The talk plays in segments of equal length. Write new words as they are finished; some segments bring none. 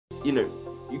you know,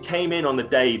 you came in on the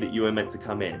day that you were meant to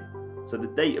come in. So the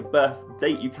date of birth,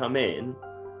 date you come in,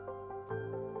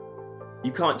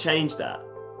 you can't change that.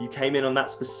 You came in on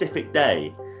that specific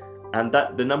day, and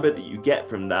that the number that you get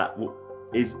from that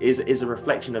is a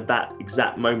reflection of that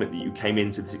exact moment that you came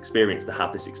into this experience to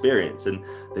have this experience. And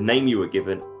the name you were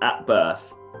given at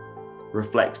birth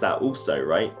reflects that also,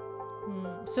 right?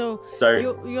 So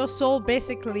your soul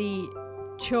basically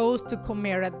chose to come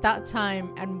here at that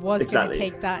time and was going to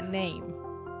take that name.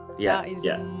 That is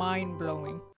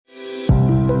mind-blowing.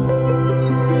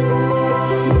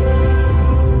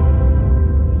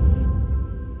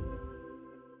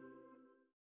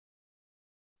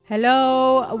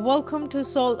 Hello, welcome to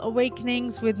Soul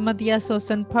Awakenings with Madiha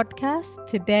Sosan podcast.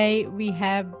 Today we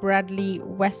have Bradley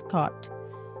Wescott.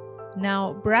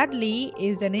 Now, Bradley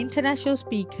is an international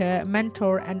speaker,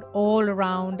 mentor, and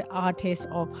all-around artist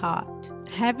of heart.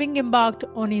 Having embarked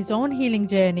on his own healing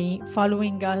journey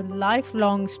following a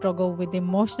lifelong struggle with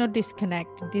emotional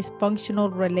disconnect,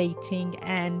 dysfunctional relating,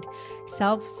 and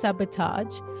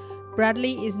self-sabotage,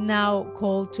 Bradley is now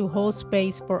called to hold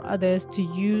space for others to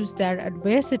use their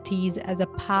adversities as a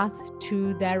path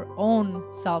to their own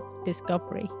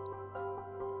self-discovery.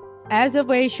 As a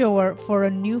wayshower for a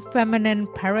new feminine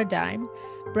paradigm,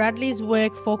 Bradley's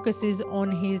work focuses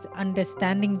on his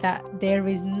understanding that there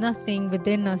is nothing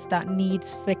within us that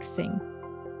needs fixing.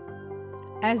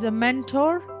 As a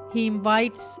mentor, he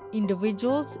invites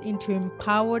individuals into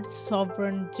empowered,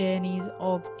 sovereign journeys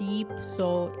of deep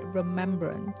soul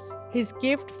remembrance. His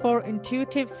gift for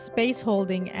intuitive space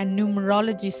holding and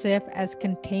numerology serve as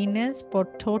containers for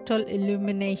total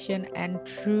illumination and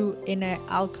true inner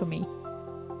alchemy.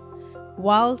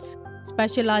 Whilst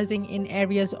specializing in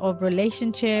areas of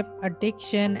relationship,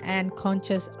 addiction, and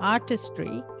conscious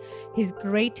artistry, his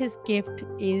greatest gift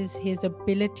is his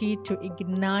ability to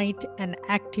ignite and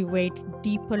activate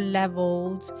deeper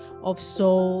levels of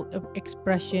soul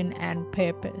expression and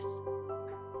purpose.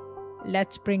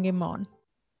 Let's bring him on.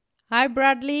 Hi,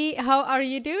 Bradley. How are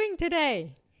you doing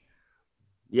today?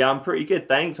 Yeah, I'm pretty good,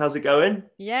 thanks. How's it going?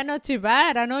 Yeah, not too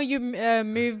bad. I know you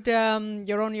moved,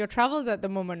 you're on your travels at the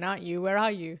moment, aren't you? Where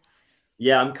are you?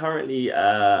 Yeah, I'm currently,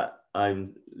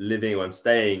 I'm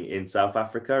staying in South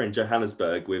Africa, in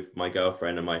Johannesburg, with my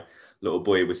girlfriend and my little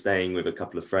boy. We're staying with a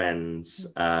couple of friends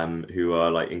who are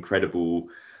like incredible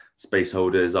space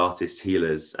holders, artists,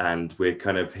 healers. And we're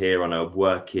kind of here on a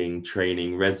working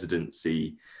training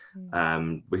residency.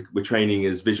 We're training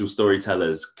as visual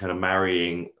storytellers, kind of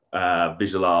marrying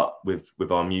visual art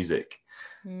with our music.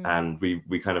 And we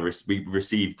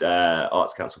received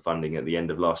Arts Council funding at the end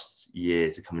of last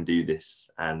year to come and do this.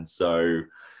 And so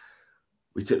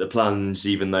we took the plunge,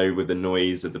 even though with the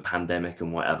noise of the pandemic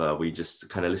and whatever, we just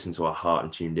kind of listened to our heart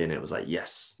and tuned in. It was like,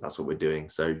 yes, that's what we're doing.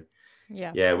 So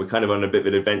yeah, we're kind of on a bit of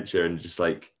an adventure, and just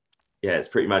like, yeah, it's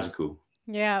pretty magical.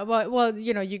 Yeah, well,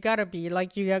 you know, you gotta be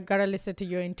like, you gotta listen to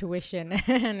your intuition,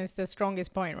 and it's the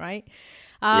strongest point, right?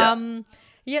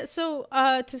 Yeah. So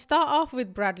to start off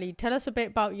with, Bradley, tell us a bit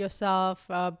about yourself,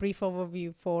 a brief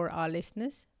overview for our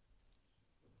listeners.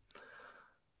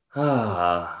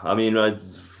 I mean,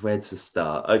 where to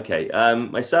start? Okay,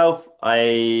 myself,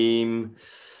 I'm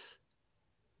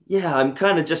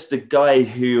kind of just a guy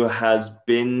who has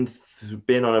been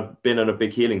on a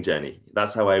big healing journey.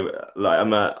 That's how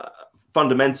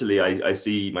fundamentally, I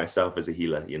see myself as a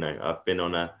healer. You know, I've been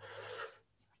on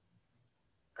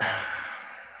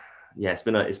it's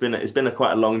been a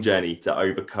quite a long journey to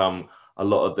overcome a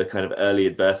lot of the kind of early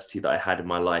adversity that I had in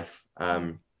my life,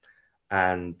 and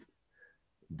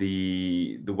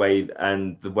the way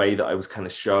that I was kind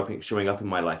of showing up in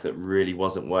my life that really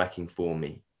wasn't working for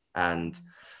me, and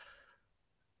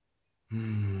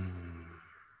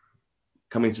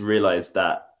coming to realize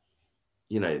that,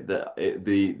 you know,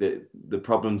 the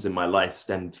problems in my life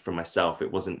stemmed from myself.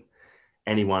 It wasn't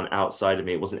anyone outside of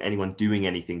me. It wasn't anyone doing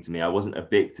anything to me. I wasn't a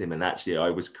victim, and actually I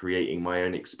was creating my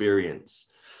own experience.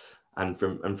 And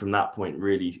from that point,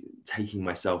 really taking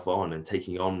myself on and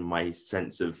taking on my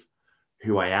sense of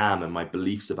who I am and my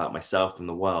beliefs about myself and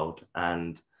the world,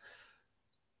 and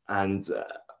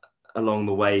along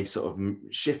the way, sort of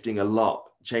shifting a lot,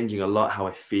 changing a lot how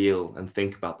I feel and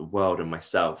think about the world and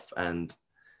myself, and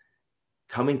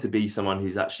coming to be someone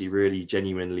who's actually really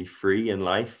genuinely free in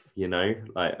life, you know,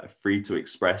 like free to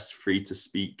express, free to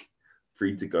speak,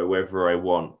 free to go wherever I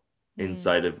want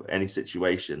inside of any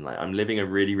situation. Like, I'm living a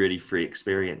really, really free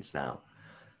experience now.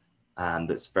 And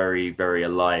that's very, very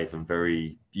alive and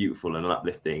very beautiful and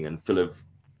uplifting and full of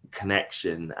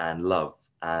connection and love.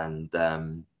 And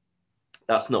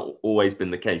that's not always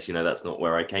been the case. You know, that's not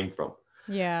where I came from.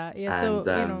 Yeah. And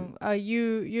So,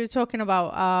 you're talking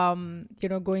about,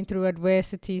 going through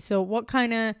adversity. So what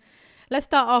kind of, let's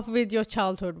start off with your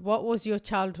childhood. What was your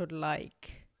childhood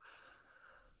like?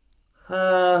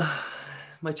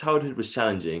 my childhood was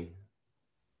challenging.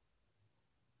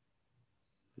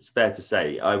 It's fair to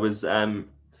say. I was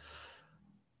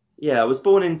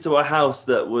born into a house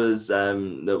that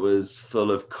was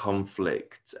full of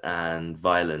conflict and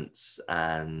violence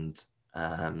and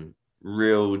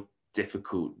real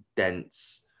difficult,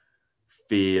 dense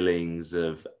feelings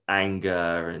of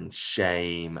anger and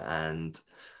shame and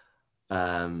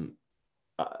um,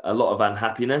 a lot of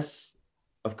unhappiness.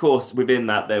 Of course, within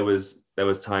that there was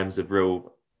times of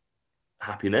real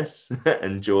happiness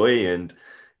and joy, and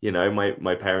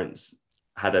my parents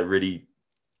had a really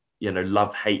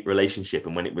love-hate relationship,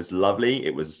 and when it was lovely,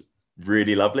 it was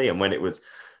really lovely, and when it was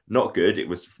not good, it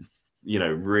was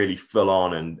really full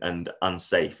on and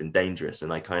unsafe and dangerous.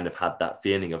 And I kind of had that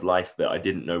feeling of life that I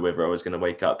didn't know whether I was going to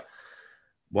wake up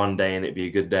one day and it'd be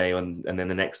a good day, and then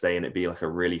the next day and it'd be like a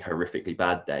really horrifically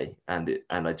bad day. And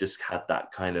I just had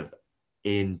that kind of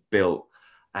inbuilt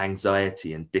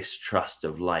anxiety and distrust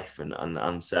of life and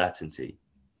uncertainty.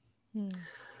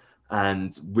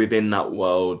 And within that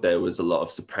world, there was a lot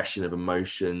of suppression of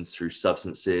emotions through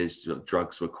substances.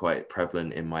 Drugs were quite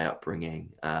prevalent in my upbringing.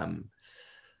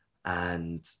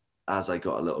 And as I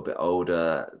got a little bit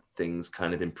older, things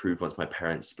kind of improved once my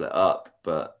parents split up,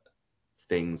 but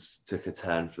things took a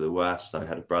turn for the worse. I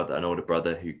had an older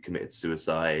brother who committed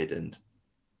suicide, and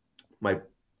I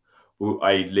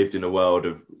lived in a world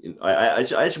of, I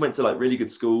actually went to like really good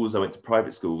schools. I went to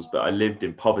private schools, but I lived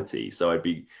in poverty. So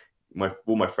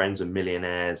all my friends were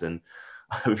millionaires, and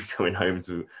I would be coming home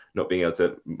to not being able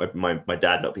to, my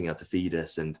dad not being able to feed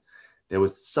us. And there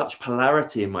was such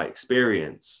polarity in my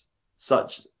experience,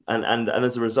 and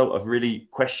as a result of really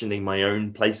questioning my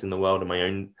own place in the world and my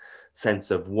own sense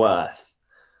of worth,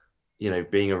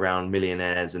 being around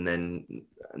millionaires and then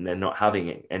not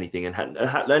having anything, and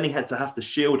learning how to have to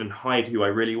shield and hide who I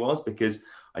really was, because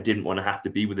I didn't want to have to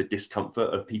be with the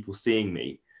discomfort of people seeing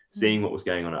me, seeing what was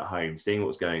going on at home, seeing what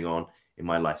was going on in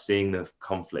my life, seeing the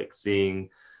conflict, seeing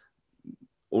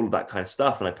all of that kind of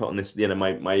stuff. And I put on this,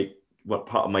 what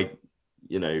part of my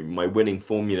winning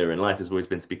formula in life has always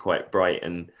been to be quite bright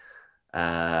and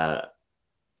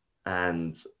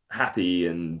happy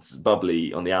and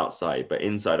bubbly on the outside, but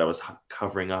inside I was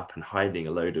covering up and hiding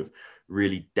a load of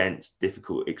really dense,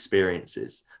 difficult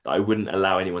experiences that I wouldn't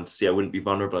allow anyone to see. I wouldn't be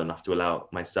vulnerable enough to allow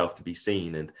myself to be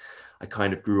seen. And I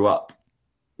kind of grew up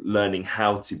learning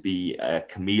how to be a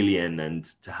chameleon and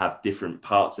to have different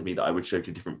parts of me that I would show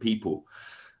to different people.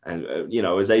 And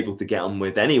I was able to get on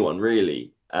with anyone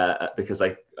really, because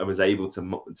I was able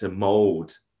to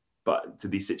mold but to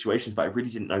these situations, but I really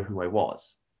didn't know who I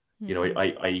was.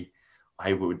 I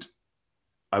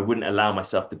wouldn't allow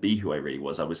myself to be who I really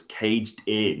was. I was caged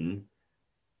in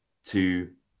to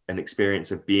an experience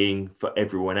of being for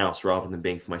everyone else rather than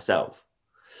being for myself.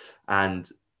 And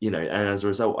as a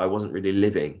result, I wasn't really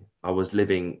living. I was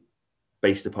living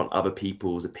based upon other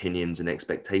people's opinions and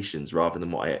expectations rather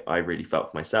than what I really felt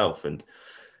for myself. And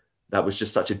that was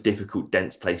just such a difficult,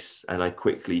 dense place. And I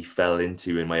quickly fell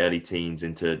into, in my early teens,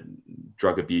 into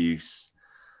drug abuse,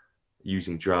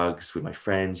 using drugs with my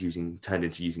friends, turned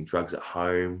into using drugs at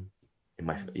home in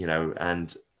my,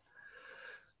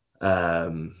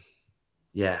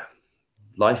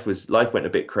 life went a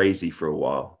bit crazy for a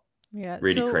while.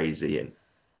 Really crazy. And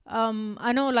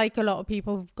I know like a lot of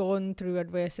people who've gone through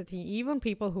adversity, even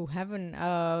people who haven't,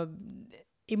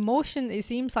 it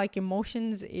seems like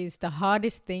emotions is the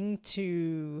hardest thing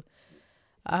to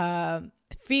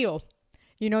feel.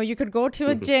 You could go to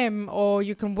a gym or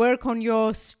you can work on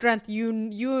your strength.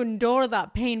 You endure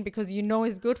that pain because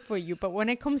it's good for you. But when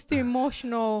it comes to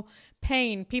emotional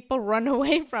pain, people run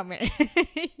away from it.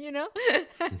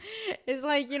 It's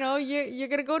like, you're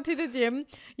going to go to the gym,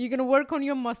 you're going to work on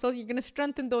your muscles, you're going to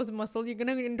strengthen those muscles, you're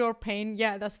going to endure pain.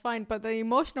 Yeah, that's fine. But the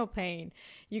emotional pain,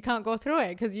 you can't go through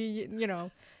it because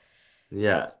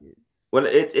Yeah. Well,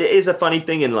 it is a funny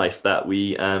thing in life that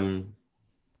we, that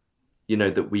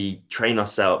we train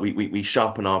ourselves, we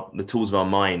sharpen the tools of our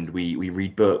mind. We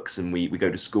read books and we go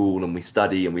to school and we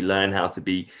study and we learn how to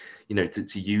be,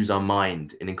 to use our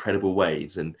mind in incredible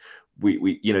ways. And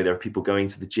we there are people going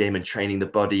to the gym and training the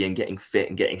body and getting fit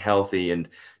and getting healthy and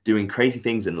doing crazy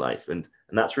things in life. And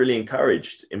that's really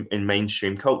encouraged in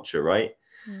mainstream culture, right?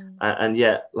 And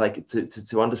yet, like,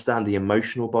 to understand the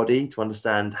emotional body, to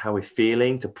understand how we're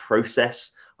feeling, to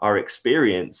process our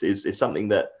experience is something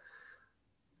that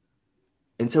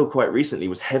until quite recently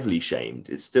was heavily shamed.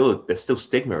 There's still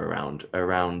stigma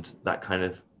around that kind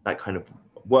of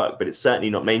work, but it's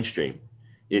certainly not mainstream.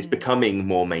 It's becoming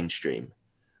more mainstream.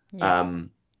 Yeah.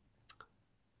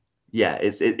 Yeah,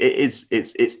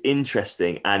 it's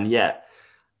interesting, and yet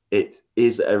it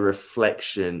is a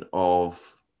reflection of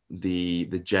the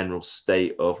general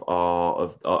state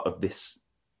of this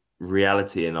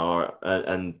reality and our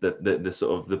and the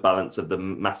sort of the balance of the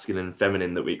masculine and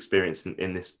feminine that we experience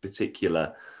in this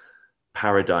particular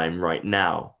paradigm right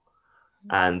now.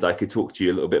 And I could talk to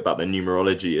you a little bit about the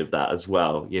numerology of that as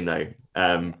well, you know.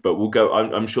 But we'll go.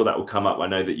 I'm sure that will come up. I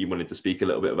know that you wanted to speak a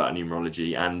little bit about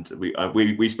numerology, and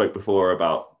we spoke before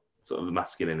about sort of the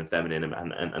masculine and feminine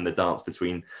and the dance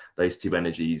between those two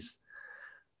energies.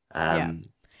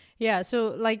 Yeah.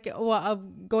 So, like, well,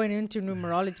 I'm going into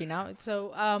numerology now.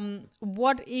 So,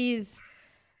 what is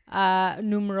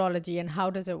numerology, and how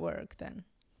does it work then?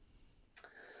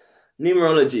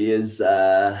 Numerology is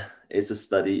it's a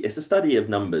study of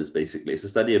numbers, basically. It's a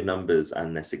study of numbers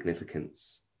and their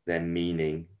significance, their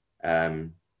meaning,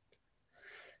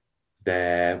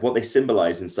 what they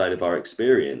symbolize inside of our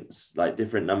experience. Like,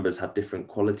 different numbers have different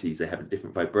qualities, they have a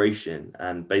different vibration,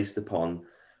 and based upon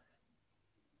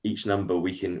each number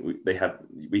we can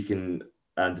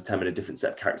determine a different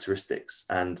set of characteristics.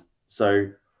 And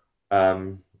so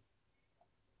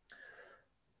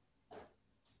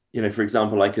you know, for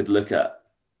example, I could look at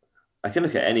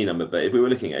any number, but if we were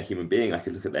looking at a human being, I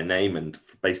could look at their name, and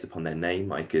based upon their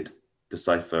name, I could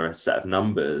decipher a set of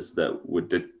numbers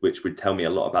which would tell me a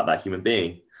lot about that human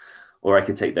being. Or I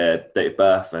could take their date of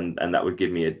birth, and that would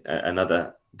give me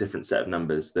another different set of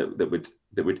numbers that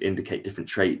would indicate different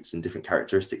traits and different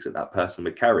characteristics that person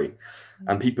would carry.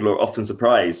 And people are often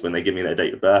surprised when they give me their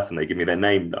date of birth and they give me their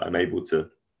name, that I'm able to,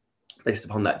 based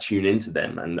upon that, tune into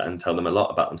them and tell them a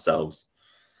lot about themselves.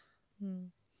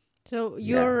 So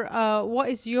what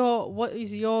is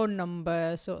your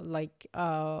number? So, like,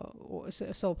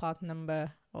 soul path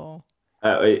number, or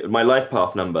my life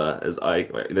path number is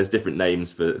there's different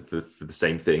names for the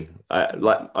same thing.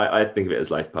 I think of it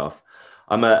as life path.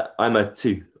 I'm a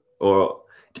 2, or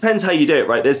it depends how you do it,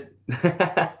 right?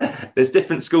 There's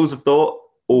different schools of thought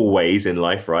always in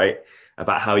life, right,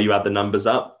 about how you add the numbers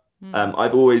up.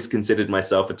 I've always considered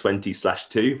myself a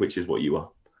 20/2, which is what you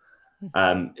are.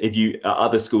 If you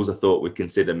other schools of thought would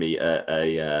consider me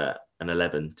an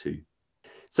 11/2.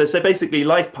 So basically,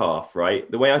 life path, right?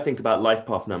 The way I think about life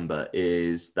path number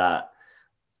is that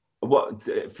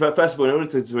first of all, in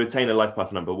order to attain a life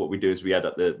path number, what we do is we add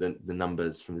up the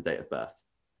numbers from the date of birth.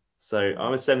 So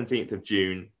I'm a 17th of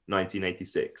June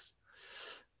 1986.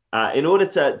 In order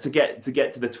to get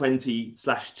to the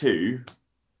 20/2,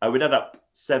 I would add up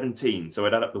 17. So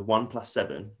I'd add up the 1 plus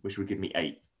 7, which would give me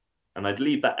 8. And I'd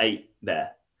leave that 8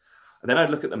 there. And then I'd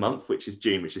look at the month, which is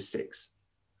June, which is 6.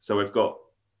 So we've got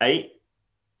 8,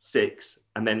 6,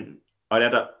 and then I'd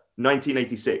add up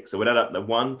 1986. So we'd add up the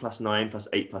 1 plus 9 plus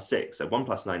 8 plus 6. So 1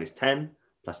 plus 9 is 10,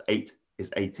 plus 8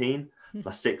 is 18,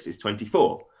 plus 6 is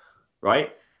 24,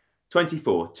 right?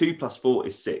 24, 2 plus 4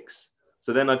 is 6.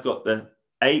 So then I've got the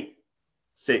 8,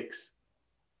 6,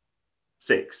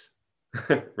 6,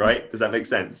 right? Does that make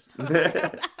sense?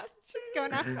 It's just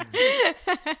going out.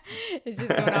 It's just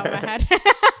going out my head.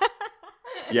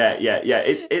 Yeah.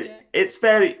 It's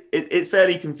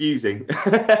fairly confusing.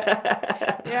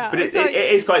 Yeah, but it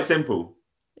is quite simple.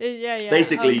 Yeah.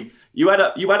 Basically, you add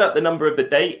up the number of the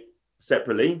date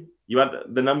separately, you add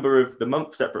the number of the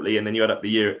month separately, and then you add up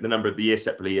the number of the year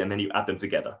separately, and then you add them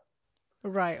together.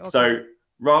 Right. Okay. So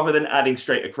rather than adding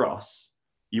straight across,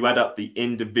 you add up the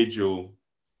individual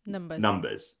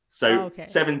numbers. So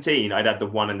 17, I'd add the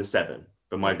 1 and the 7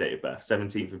 for my date of birth.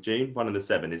 17th of June, 1 and the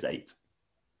 7 is 8.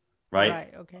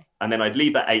 Right? Okay. And then I'd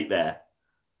leave that 8 there.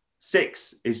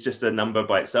 6 is just a number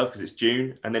by itself because it's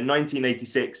June. And then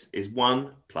 1986 is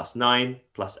 1 plus 9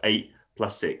 plus 8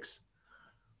 plus 6,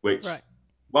 which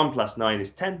 1 plus 9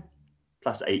 is 10,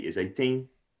 plus 8 is 18,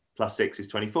 plus 6 is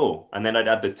 24. And then I'd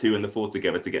add the 2 and the 4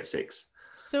 together to get 6.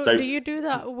 So do you do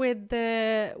that with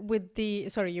the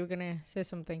sorry, you were going to say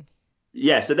something.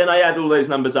 Yeah, so then I add all those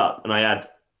numbers up and I add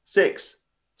 6.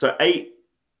 So 8,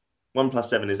 1 plus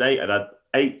 7 is 8. I'd add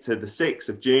 8 to the 6th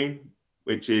of June,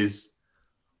 which is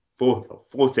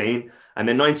 14. And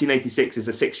then 1986 is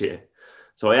a 6 year.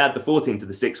 So I add the 14 to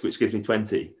the 6, which gives me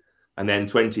 20. And then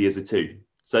 20 is a 2.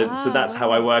 So that's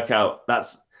how I work out.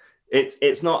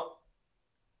 It's not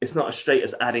as straight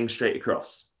as adding straight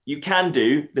across. You can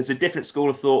do, there's a different school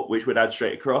of thought which would add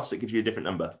straight across. It gives you a different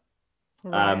number.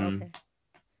 Okay.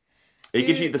 It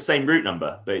gives you the same root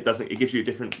number, but it gives you a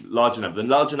different larger number. The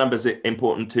larger number is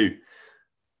important too.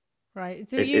 Right.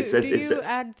 Do It you do says it's you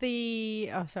add the?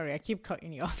 Oh, sorry, I keep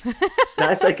cutting you off.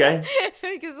 that's okay.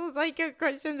 Because I was like,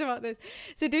 questions about this.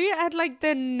 So do you add like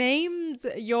the names,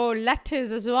 your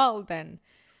letters as well then?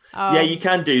 Yeah, you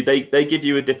can do. They give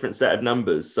you a different set of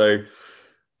numbers. So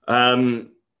I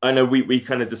know we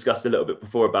kind of discussed a little bit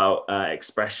before about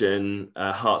expression,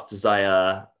 heart's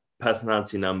desire,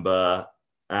 personality number,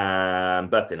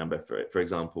 birthday number, for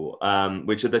example,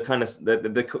 which are the kind of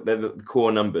the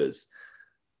core numbers.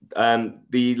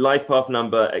 The life path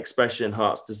number, expression,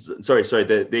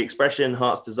 the expression,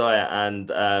 heart's desire,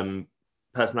 and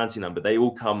personality number, they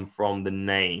all come from the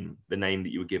name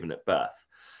that you were given at birth.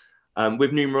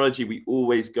 With numerology, we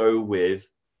always go with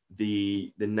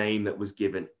the name that was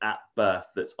given at birth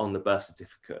that's on the birth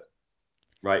certificate,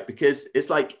 right? Because it's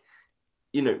like,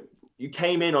 you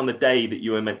came in on the day that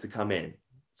you were meant to come in.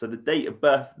 So the date of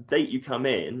birth, the date you come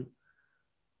in,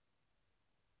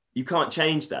 you can't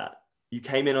change that. You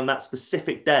came in on that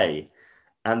specific day,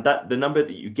 and that the number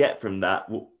that you get from that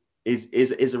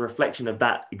is a reflection of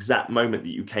that exact moment that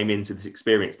you came into this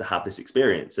experience to have this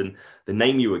experience. And the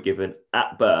name you were given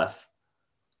at birth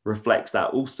reflects that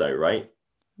also, right?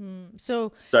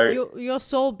 So your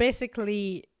soul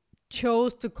basically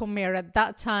chose to come here at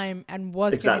that time and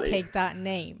was going to take that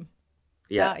name.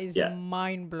 Yeah, that is yeah.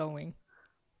 mind-blowing.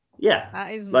 Yeah,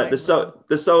 That is like the soul.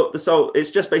 It's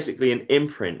just basically an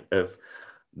imprint of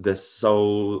the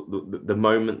soul, the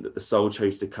moment that the soul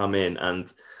chose to come in,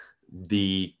 and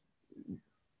the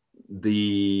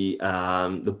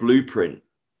blueprint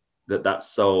that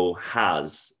soul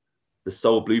has, the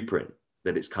soul blueprint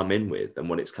that it's come in with and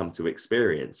what it's come to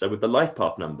experience. So with the life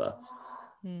path number,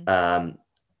 I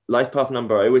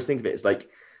always think of it as like,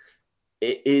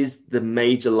 it is the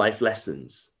major life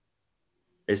lessons.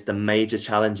 It's the major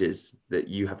challenges that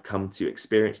you have come to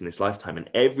experience in this lifetime. And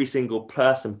every single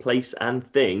person, place, and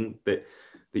thing that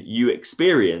you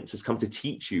experience has come to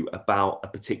teach you about a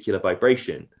particular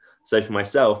vibration. So for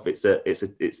myself, it's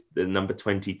the number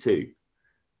 22.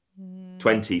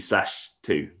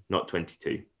 20/2, not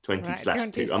 22.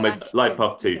 20/2. I'm a life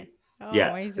path 2. Okay. Oh,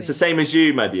 yeah, amazing. It's the same as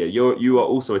you, Madiha. You are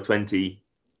also a 20/2.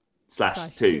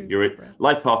 You're a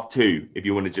life path 2, if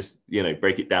you want to just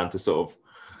break it down to sort of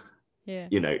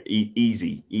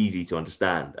easy to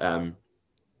understand. And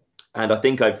I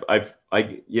think I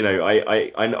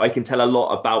can tell a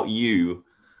lot about you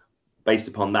based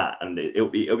upon that, and it'll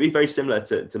be very similar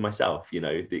to myself.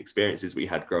 The experiences we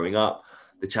had growing up,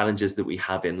 the challenges that we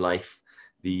have in life,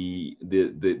 the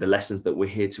lessons that we're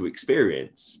here to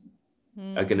experience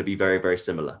are going to be very, very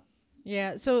similar.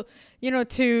 Yeah. So,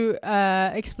 to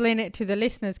explain it to the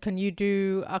listeners, can you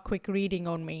do a quick reading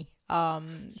on me?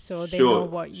 So they know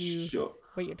what you're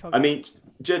talking about. I mean,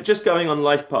 just going on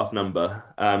life path number.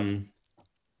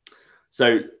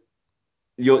 So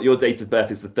your date of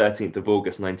birth is the 13th of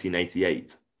August,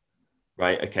 1988.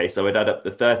 Right. Okay. So I'd add up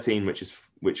the 13,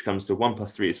 which comes to 1 +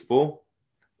 3 is 4.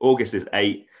 August is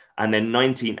 8. And then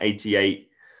 1988,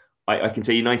 I can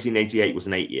tell you 1988 was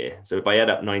an 8 year. So if I add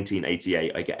up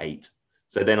 1988, I get 8.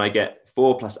 So then I get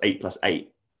 4 + 8 +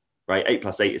 8, right? 8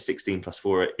 + 8 is 16, +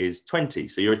 4 is 20.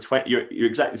 So you're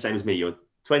exactly the same as me. You're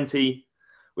 20,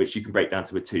 which you can break down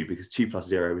to a 2, because 2 +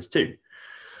 0 is 2.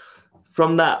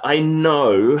 From that, I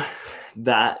know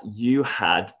that you're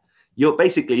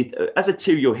basically, as a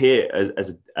 2, you're here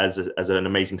as an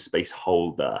amazing space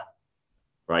holder,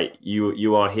 right?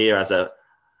 You are here as a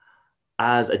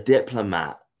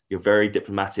diplomat. You're very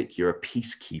diplomatic. You're a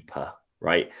peacekeeper,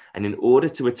 right? And in order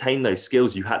to attain those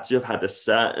skills, you had to have had a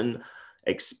certain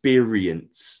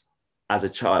experience as a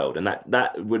child. And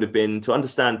that would have been to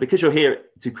understand, because you're here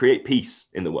to create peace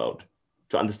in the world,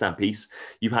 to understand peace,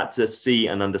 you had to see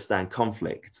and understand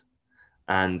conflict.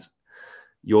 And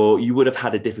you would have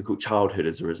had a difficult childhood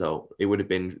as a result. There would have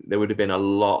been a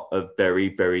lot of very,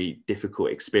 very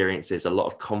difficult experiences, a lot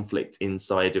of conflict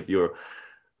inside of your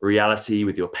reality,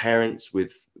 with your parents,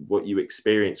 with what you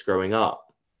experienced growing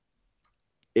up.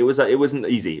 It wasn't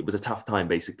easy. It was a tough time,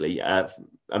 basically,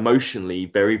 emotionally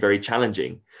very, very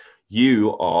challenging.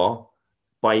 You are,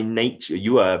 by nature,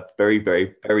 you are a very,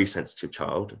 very, very sensitive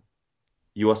child.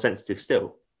 You are sensitive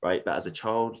still, right? But as a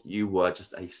child, you were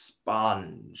just a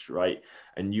sponge, right?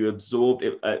 And you absorbed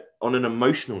it on an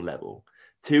emotional level.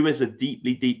 2 is a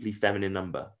deeply, deeply feminine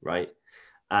number, right?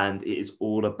 And it is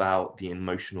all about the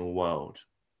emotional world.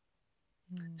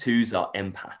 2s are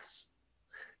empaths.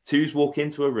 2s walk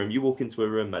into a room. You walk into a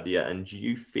room, Madiha, and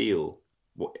you feel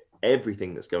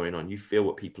everything that's going on. You feel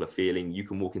what people are feeling. You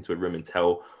can walk into a room and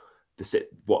tell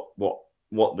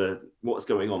what's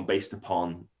going on based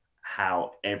upon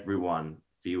how everyone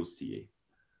feels to you,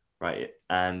 right?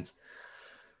 And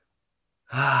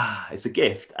it's a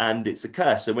gift and it's a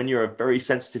curse. So when you're a very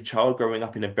sensitive child growing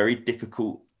up in a very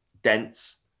difficult,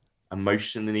 dense,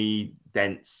 emotionally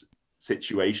dense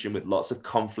situation with lots of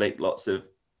conflict, lots of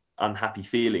unhappy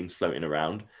feelings floating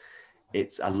around,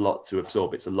 it's a lot to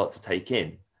absorb. It's a lot to take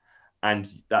in. And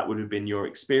that would have been your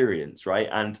experience, right?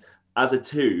 And as a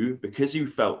two, because you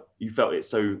felt it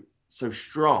so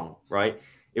strong, right?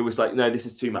 It was like, no, this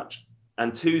is too much.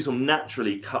 And twos will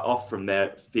naturally cut off from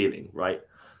their feeling, right?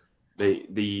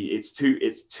 It's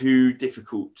too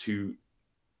difficult to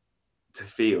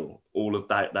feel all of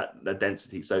that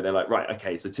density. So they're like, right,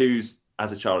 okay. So twos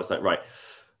as a child, it's like, right,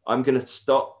 I'm gonna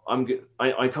stop.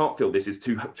 I can't feel this. Is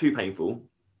too painful.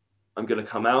 I'm gonna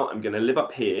come out. I'm gonna live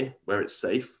up here where it's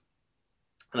safe,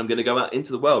 and I'm gonna go out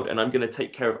into the world, and I'm gonna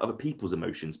take care of other people's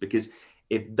emotions, because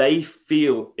if they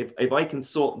feel, if I can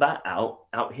sort that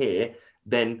out here,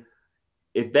 then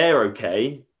if they're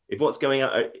okay, if what's going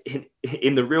on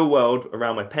in the real world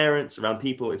around my parents, around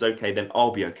people is okay, then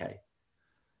I'll be okay.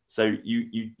 So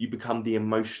you become the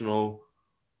emotional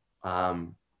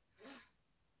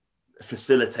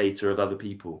facilitator of other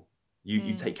people.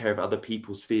 You take care of other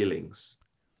people's feelings,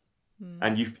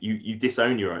 and you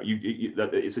disown your own.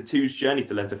 It's a two's journey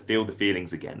to learn to feel the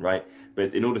feelings again, right?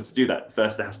 But in order to do that,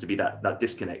 first there has to be that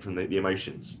disconnect from the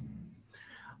emotions,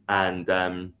 and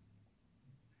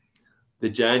the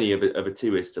journey of a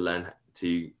two is to learn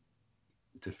to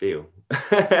feel.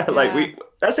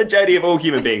 That's a journey of all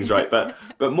human beings, right? But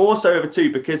more so of a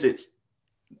two, because it's,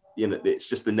 you know, it's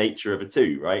just the nature of a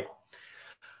two, right?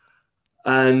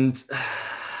 And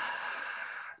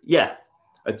yeah,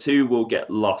 a two will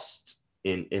get lost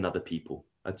in other people.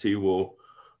 A two will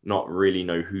not really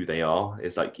know who they are.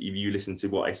 It's like, if you listen to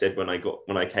what I said when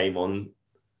I came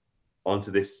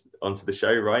onto the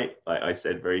show, right? I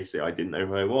said I didn't know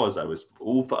who I was. I was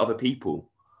all for other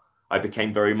people. I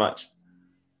became very much,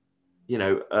 you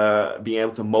know, being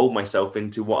able to mold myself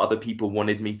into what other people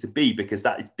wanted me to be, because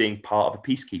that is being part of a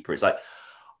peacekeeper. It's like,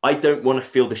 I don't want to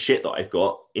feel the shit that I've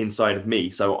got inside of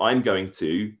me, so I'm going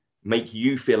to make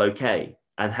you feel okay.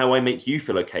 And how I make you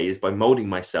feel okay is by molding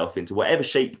myself into whatever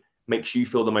shape makes you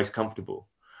feel the most comfortable.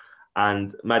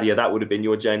 And Madiha, that would have been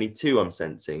your journey too, I'm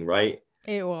sensing, right?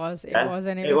 It was,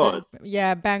 and it was.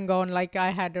 Bang on. Like, I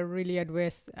had a really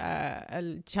adverse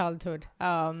childhood.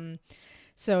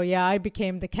 So yeah, I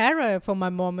became the carer for my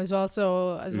mom as well.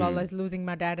 So as well as losing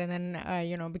my dad, and then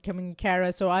you know, becoming a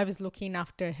carer. So I was looking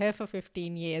after her for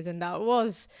 15 years, and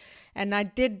I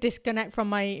did disconnect from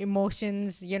my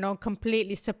emotions. You know,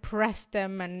 completely suppress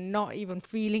them and not even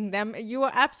feeling them. You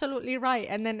are absolutely right.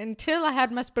 And then until I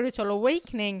had my spiritual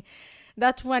awakening,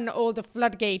 that's when all the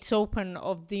floodgates open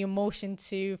of the emotion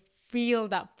to feel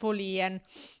that fully. And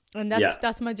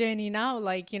that's my journey now,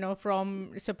 like, you know,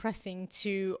 from suppressing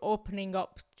to opening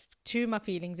up to my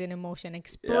feelings and emotion,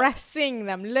 expressing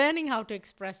them, learning how to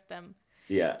express them.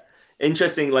 Yeah.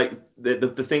 Interesting. Like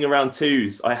the thing around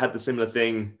twos, I had the similar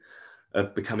thing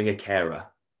of becoming a carer,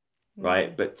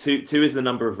 right? But two is the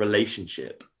number of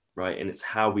relationship, right? And it's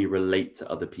how we relate to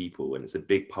other people. And it's a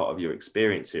big part of your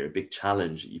experience here. A big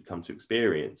challenge that you've come to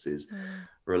experience is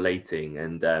relating,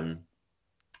 and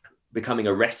becoming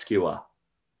a rescuer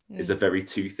is a very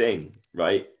two thing,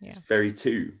 right? It's very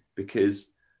two, because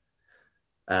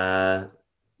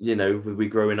you know, we're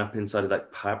growing up inside of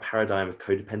that paradigm of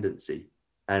codependency,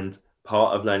 and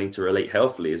part of learning to relate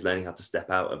healthily is learning how to step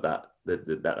out of that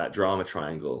drama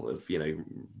triangle of, you know,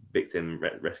 victim,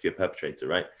 rescuer, perpetrator,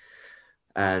 right?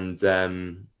 And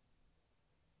the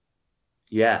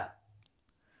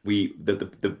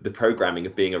programming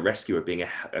of being a rescuer, being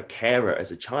a carer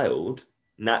as a child,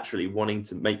 naturally wanting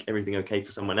to make everything okay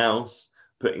for someone else,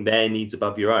 putting their needs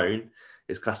above your own,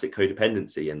 is classic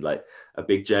codependency. And like, a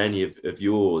big journey of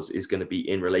yours is going to be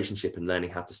in relationship and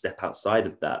learning how to step outside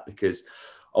of that, because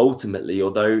ultimately,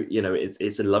 although, you know,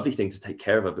 it's a lovely thing to take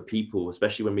care of other people,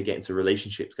 especially when we get into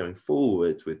relationships going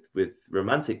forward with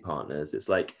romantic partners, it's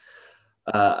like,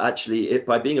 actually,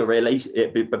 by being a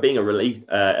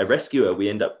rescuer, we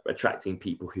end up attracting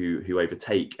people who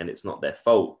overtake, and it's not their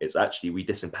fault. It's actually, we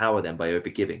disempower them by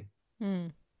overgiving,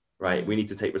 right? We need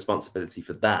to take responsibility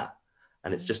for that,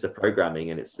 and it's just a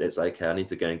programming. And it's like, I need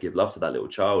to go and give love to that little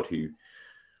child who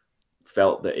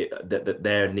felt that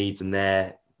their needs and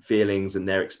their feelings and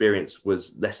their experience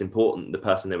was less important than the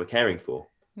person they were caring for,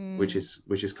 which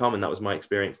is common. That was my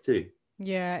experience too.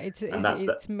 Yeah, it's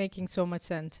making so much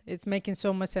sense. It's making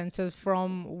so much sense. So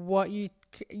from what you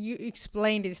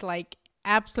explained, it's like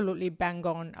absolutely bang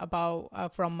on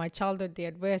about from my childhood, the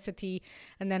adversity.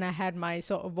 And then I had my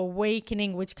sort of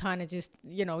awakening, which kind of just,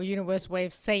 you know, universe way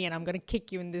of saying, I'm going to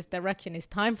kick you in this direction. It's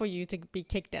time for you to be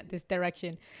kicked at this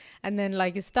direction. And then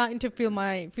like it's starting to feel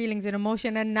my feelings and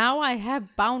emotion. And now I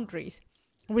have boundaries,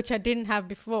 which I didn't have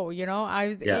before. You know,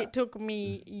 Yeah. it took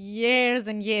me years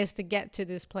and years to get to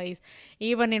this place,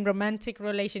 even in romantic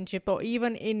relationship or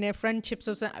even in a friendship.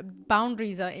 So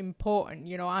boundaries are important.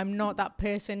 You know, I'm not that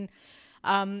person.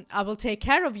 I will take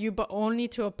care of you, but only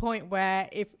to a point where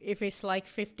if it's like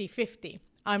 50-50,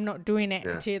 I'm not doing it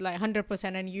Yeah. to like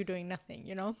 100% and you doing nothing,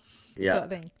 you know, Yeah. sort of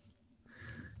thing.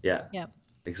 Yeah. Yeah.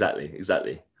 Exactly.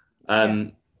 Yeah.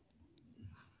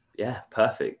 Yeah,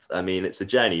 perfect. I mean, it's a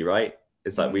journey, right?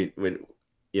 It's like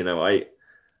you know,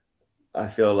 I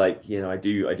feel like, you know, I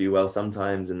do well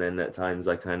sometimes, and then at times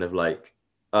I kind of like,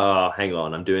 oh, hang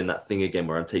on, I'm doing that thing again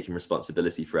where I'm taking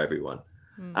responsibility for everyone.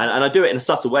 And I do it in a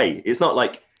subtle way. It's not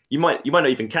like you might not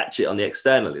even catch it on the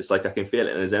external. It's like I can feel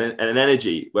it, and there's an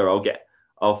energy where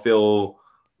I'll feel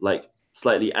like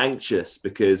slightly anxious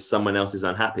because someone else is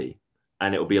unhappy,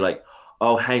 and it'll be like,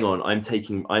 oh, hang on,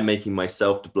 I'm making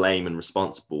myself to blame and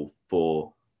responsible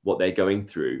for what they're going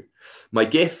through. My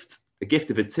gift, a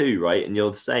gift of it too, right? And you're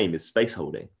the same, is space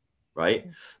holding, right?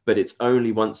 But it's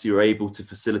only once you're able to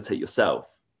facilitate yourself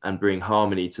and bring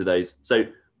harmony to those. So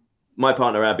my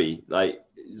partner Abby, like,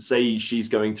 say she's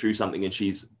going through something and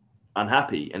she's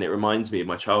unhappy, and it reminds me of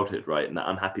my childhood, right? And that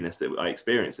unhappiness that I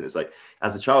experienced. And it's like,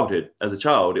 as a child, it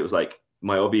was like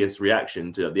my obvious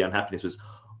reaction to the unhappiness was,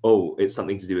 oh, it's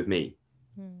something to do with me,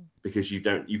 because you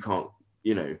can't,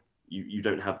 you know, you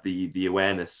don't have the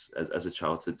awareness as a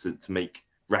child to make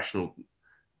rational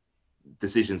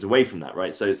decisions away from that,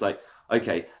 right? So it's like,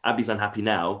 okay, Abby's unhappy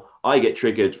now, I get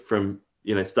triggered from,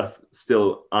 you know, stuff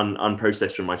still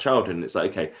unprocessed from my childhood, and it's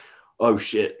like, okay, oh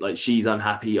shit, like she's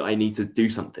unhappy, I need to do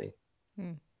something,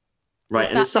 right?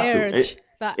 And it's subtle.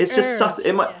 It's just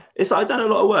subtle. It's I've done a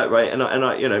lot of work, right? And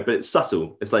I you know, but it's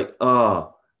subtle. It's like,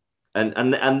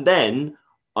 and then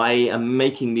I am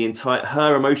making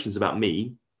her emotions about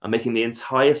me. I'm making the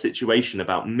entire situation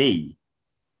about me.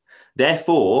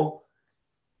 Therefore,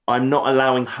 I'm not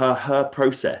allowing her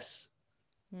process.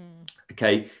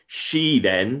 Okay, she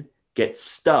then gets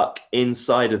stuck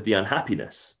inside of the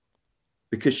unhappiness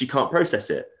because she can't process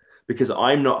it, because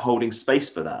I'm not holding space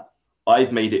for that.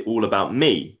 I've made it all about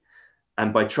me.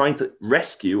 And by trying to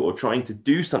rescue or trying to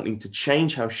do something to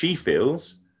change how she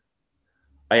feels,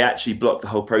 I actually block the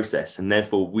whole process. And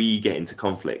therefore we get into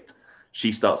conflict.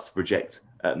 She starts to project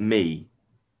at me.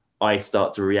 I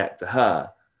start to react to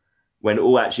her, when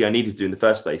all actually I needed to do in the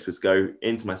first place was go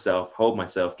into myself, hold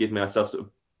myself, give myself sort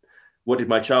of, what did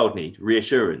my child need?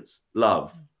 Reassurance,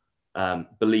 love,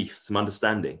 belief, some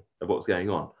understanding of what's going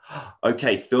on.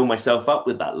 Okay, fill myself up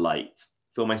with that light,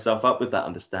 fill myself up with that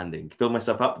understanding, fill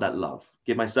myself up with that love,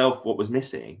 give myself what was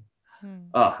missing.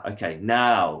 Okay,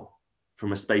 now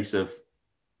from a space of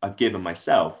I've given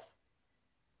myself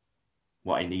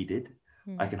what I needed,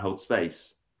 I can hold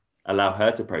space, allow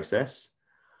her to process,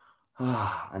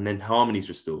 and then harmony's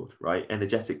restored, right?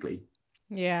 Energetically.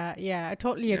 Yeah, I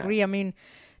totally agree. I mean,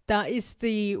 that is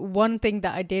the one thing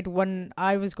that I did when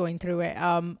I was going through it.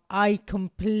 I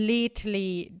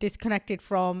completely disconnected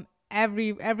from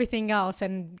everything else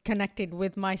and connected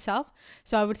with myself.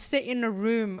 So I would sit in a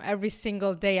room every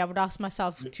single day. I would ask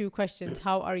myself 2 questions.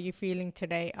 How are you feeling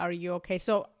today? Are you okay?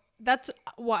 So that's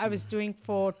what I was doing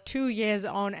for 2 years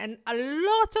on, and a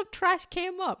lot of trash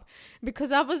came up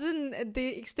because I wasn't,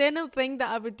 the external thing that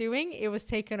I was doing, it was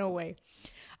taken away.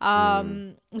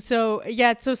 So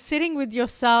sitting with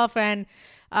yourself and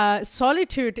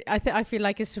solitude, I feel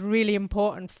like it's really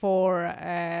important for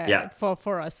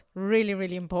us. Really,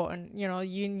 really important. You know,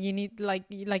 you need, like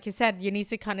you said, you need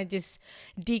to kind of just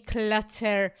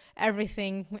declutter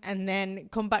everything and then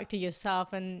come back to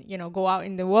yourself and, you know, go out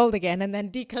in the world again and then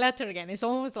declutter again. It's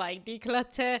almost like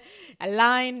declutter,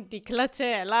 align,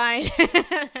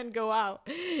 and go out.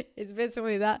 It's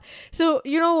basically that. So,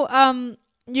 you know,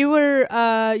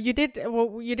 you did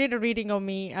a reading on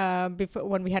me before,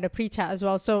 when we had a pre-chat as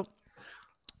well. So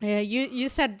you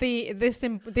said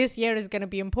this year is going to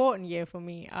be important year for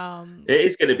me. It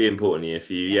is going to be important year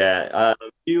for you. Yeah.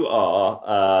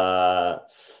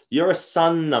 You're a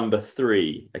sun number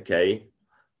 3. Okay.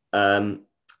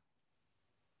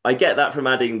 I get that from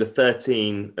adding the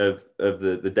 13 of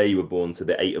the day you were born to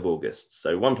the 8 of August.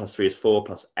 So 1 + 3 is 4,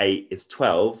 + 8 is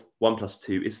 12. 1 +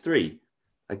 2 is 3.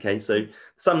 Okay, so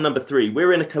sun number 3,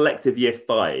 we're in a collective year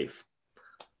 5,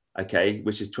 okay,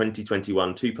 which is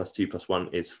 2021. 2 + 2 + 1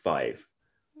 is 5,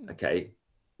 okay,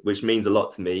 which means a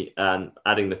lot to me. And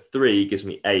adding the 3 gives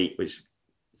me 8, which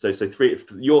three,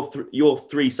 your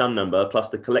 3 sun number plus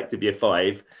the collective year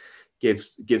 5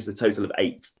 gives a total of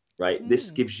 8, right?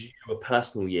 This gives you a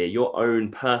personal year, your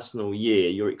own personal year,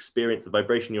 your experience, the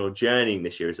vibration you're journeying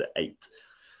this year is at 8.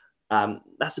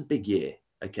 That's a big year.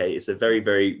 Okay, it's a very,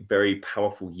 very, very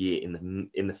powerful year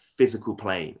in the physical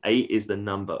plane. 8 is the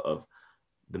number of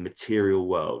the material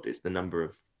world. It's the number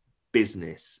of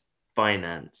business,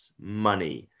 finance,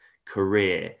 money,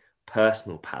 career,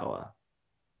 personal power.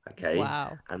 Okay.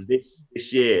 Wow. And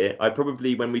this year,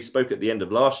 when we spoke at the end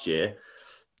of last year,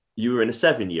 you were in a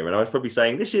 7 year, and I was probably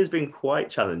saying this year's been quite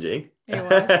challenging. It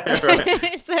was. Right.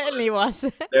 It certainly was.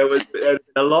 There was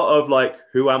a lot of like,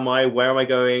 who am I? Where am I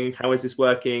going? How is this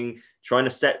working? Trying to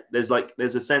set. There's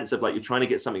a sense of like you're trying to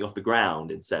get something off the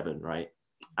ground in 7, right?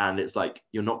 And it's like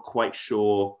you're not quite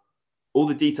sure. All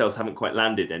the details haven't quite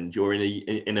landed, and you're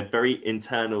in a very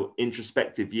internal,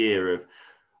 introspective year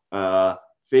of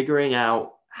figuring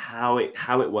out how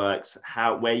it works,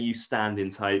 where you stand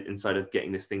inside of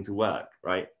getting this thing to work,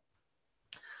 right?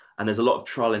 And there's a lot of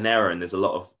trial and error, and there's a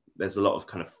lot of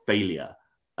kind of failure,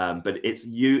 but it's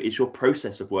your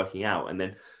process of working out. And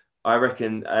then I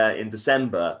reckon in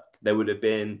December there would have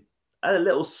been a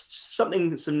little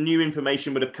something, some new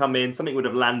information would have come in, something would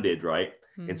have landed, right?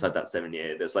 Inside that 7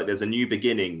 year, there's a new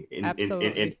beginning in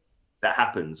that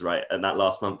happens, right? And that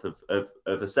last month of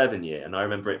a 7 year, and I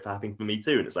remember it happening for me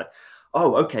too. And it's like,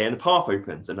 oh, okay, and a path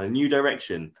opens and a new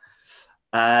direction.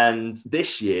 And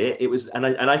this year it was, and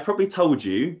I probably told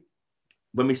you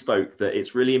when we spoke that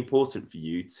it's really important for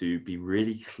you to be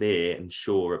really clear and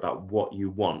sure about what you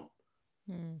want.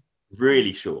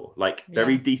 Really sure, like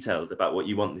very detailed about what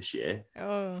you want this year.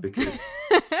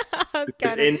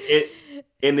 Because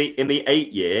in the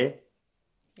 8 year,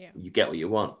 you get what you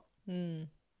want.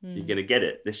 You're gonna get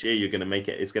it this year. You're gonna make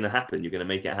it. It's gonna happen. You're gonna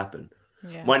make it happen.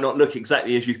 Might not look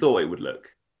exactly as you thought it would look.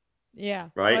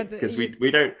 Right, because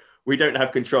we don't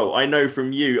have control. I know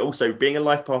from you also, being a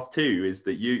life path 2 is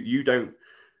that you don't,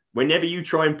 whenever you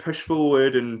try and push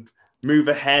forward and move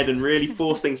ahead and really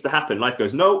force things to happen, life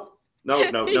goes no.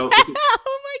 Oh my god.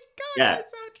 Yeah,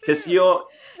 because you're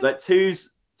like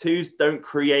twos don't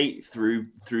create through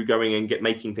going and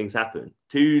making things happen.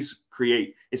 2s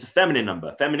create. It's a feminine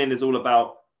number. Feminine is all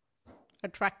about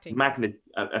attracting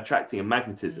and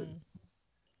magnetism.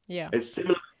 It's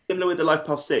similar with the life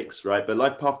path 6, right? But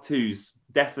life path 2s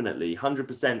definitely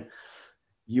 100%.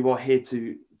 You are here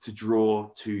to draw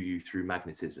to you through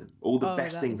magnetism. All the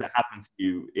best things that happen to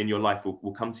you in your life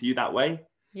will come to you that way.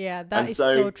 That is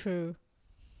so true.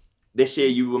 This year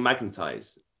you will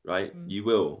magnetize, right? You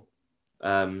will.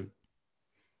 I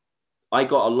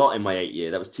got a lot in my 8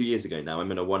 year. That was 2 years ago now. I'm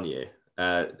in a 1 year.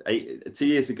 2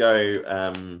 years ago,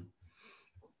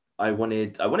 I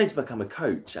wanted to become a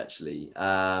coach, actually.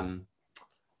 I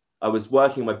was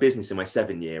working my business in my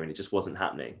 7 year and it just wasn't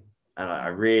happening. And I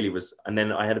really was. And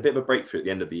then I had a bit of a breakthrough at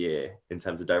the end of the year in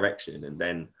terms of direction. And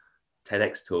then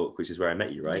TEDx talk, which is where I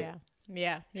met you, right?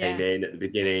 Came in at the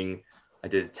beginning. I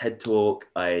did a TED talk.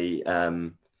 I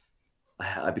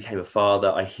became a father.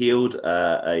 I healed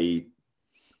a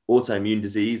autoimmune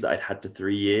disease that I'd had for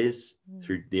 3 years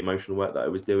through the emotional work that I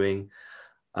was doing.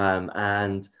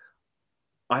 And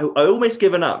I almost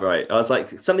given up, right? I was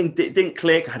like, something didn't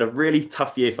click. I had a really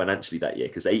tough year financially that year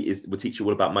because 8 will teach you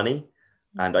all about money.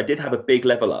 And I did have a big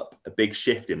level up, a big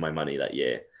shift in my money that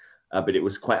year. But it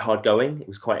was quite hard going. It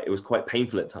was quite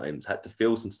painful at times. I had to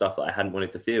feel some stuff that I hadn't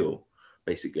wanted to feel.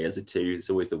 Basically, as a 2, it's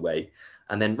always the way.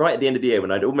 And then right at the end of the year,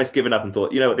 when I'd almost given up and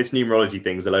thought, you know what, this numerology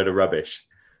thing's a load of rubbish.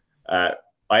 I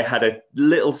had a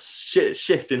little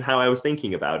shift in how I was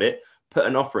thinking about it, put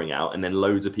an offering out, and then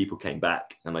loads of people came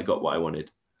back, and I got what I wanted.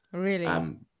 Really?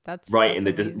 That's in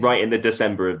the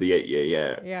December of the 8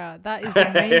 year. Yeah, that is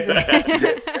amazing.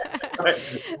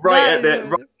 right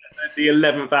at the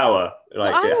 11th hour.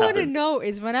 Like, what I want to know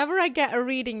is whenever I get a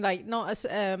reading, like not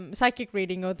a psychic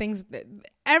reading or things,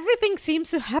 everything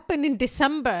seems to happen in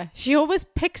December. She always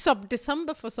picks up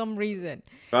December for some reason.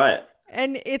 Right.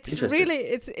 And it's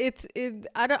really,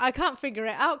 I can't figure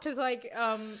it out because like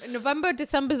November,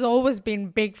 December's always been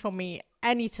big for me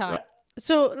anytime. Right.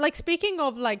 So like speaking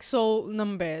of like soul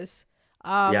numbers,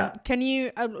 can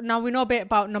you, now we know a bit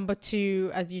about number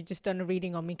 2 as you just done a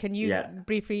reading on me. Can you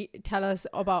briefly tell us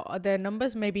about other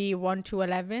numbers, maybe 1 to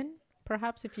 11,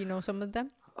 perhaps, if you know some of them?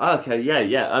 Okay.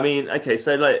 Yeah. I mean, okay.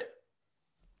 So like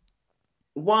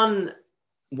one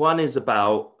is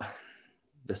about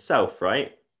the self,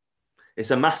 right?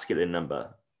 It's a masculine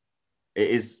number. It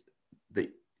is the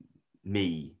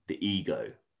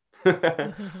ego.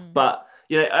 But,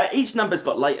 you know, each number's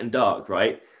got light and dark,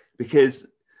 right? Because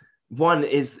 1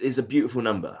 is a beautiful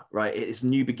number, right? It is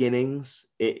new beginnings.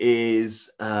 It is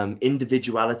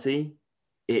individuality.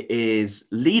 It is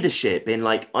leadership in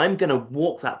like, I'm going to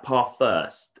walk that path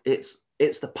first. It's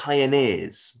the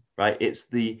pioneers, right? It's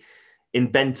the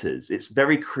inventors. It's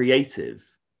very creative.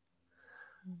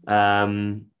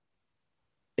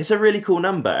 It's a really cool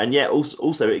number. And yet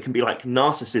also it can be like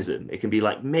narcissism. It can be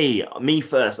like me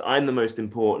first. I'm the most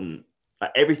important.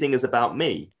 Like, everything is about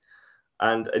me.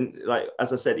 And like,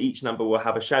 as I said, each number will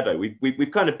have a shadow.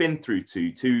 We've kind of been through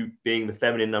 2 being the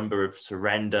feminine number of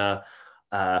surrender,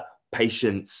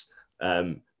 patience,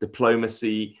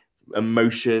 diplomacy,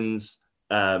 emotions,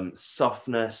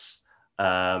 softness,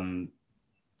 and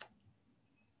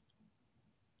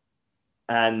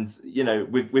you know,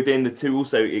 within the 2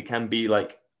 also, it can be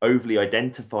like overly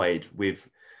identified with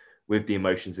the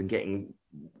emotions and getting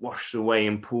washed away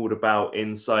and pulled about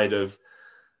inside of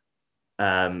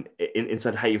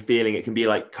inside how you're feeling. It can be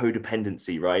like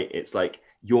codependency, right? It's like,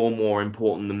 you're more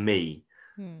important than me,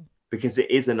 because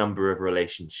it is a number of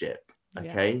relationship.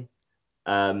 Okay.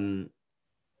 Yeah.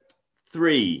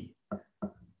 3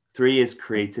 is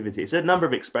creativity. It's a number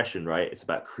of expression, right? It's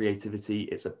about creativity.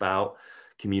 It's about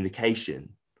communication.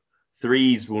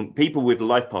 3s people with a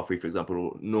life path 3, for example,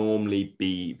 will normally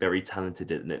be very talented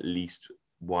in at least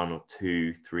 1 or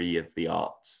 2, 3 of the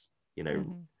arts, you know,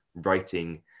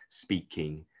 writing,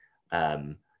 speaking,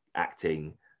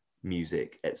 acting,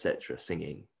 music, etc.,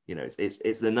 singing. You know,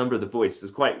 it's the number of the voice.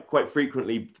 There's quite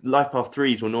frequently, life path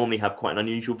 3s will normally have quite an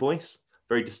unusual voice,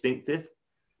 very distinctive.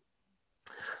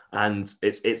 And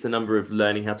it's the number of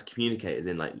learning how to communicate, as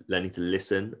in like learning to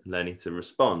listen, learning to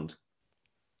respond.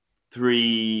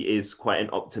 3 is quite an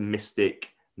optimistic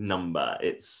number.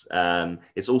 It's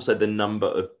also the number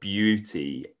of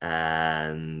beauty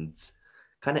and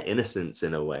kind of innocence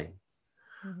in a way,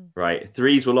 right?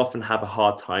 3s will often have a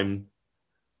hard time,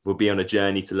 will be on a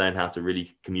journey to learn how to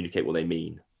really communicate what they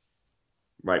mean,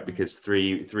 right? Because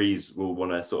 3s will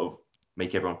want to sort of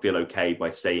make everyone feel okay by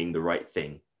saying the right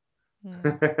thing.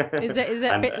 Is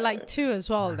it a bit like 2 as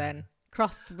well then?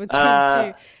 Crossed between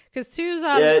 2, because 2s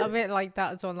are a bit like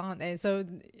that as well, aren't they? So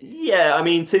yeah, I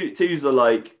mean, 2s are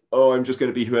like, oh, I'm just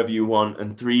going to be whoever you want,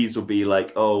 and 3s will be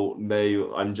like, oh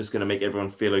no, I'm just going to make everyone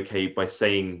feel okay by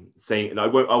saying, and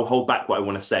I'll hold back what I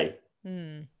want to say.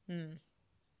 Yeah.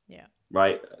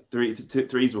 Right.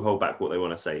 3s will hold back what they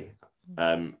want to say,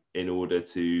 in order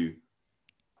to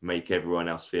make everyone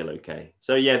else feel okay.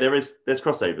 So yeah, there's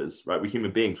crossovers, right? We're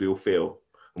human beings. We all feel.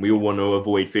 And we all want to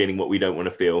avoid feeling what we don't want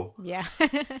to feel. Yeah.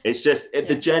 It's just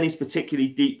the journey's particularly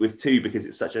deep with 2 because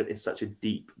it's such a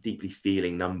deeply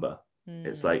feeling number.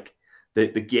 It's like the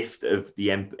gift of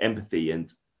the empathy and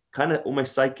kind of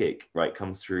almost psychic, right,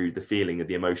 comes through the feeling of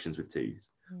the emotions with 2s.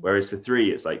 Whereas for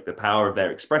 3, it's like the power of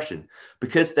their expression,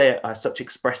 because they are such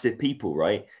expressive people,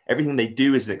 right? Everything they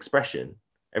do is an expression.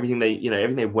 Everything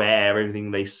they wear,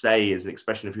 everything they say is an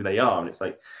expression of who they are. And it's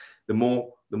like, the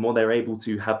more they're able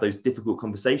to have those difficult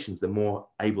conversations, the more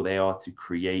able they are to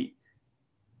create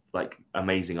like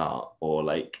amazing art, or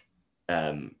like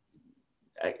be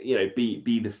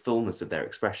the fullness of their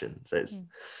expression. So it's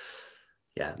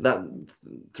yeah, that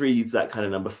 3 is that kind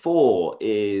of number. 4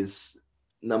 is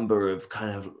number of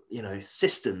kind of, you know,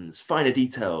 systems, finer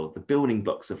detail, the building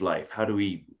blocks of life. How do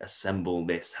we assemble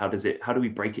this? How do we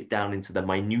break it down into the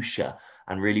minutia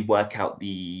and really work out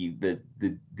the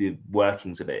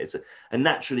workings of it? And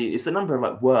naturally it's the number of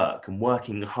like work and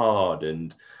working hard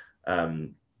and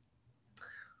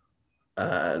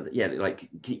like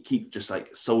keep just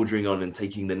like soldiering on and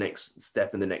taking the next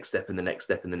step and the next step and the next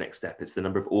step and the next step. It's the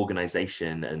number of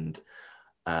organization and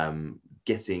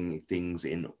getting things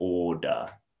in order,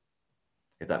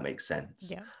 if that makes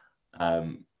sense.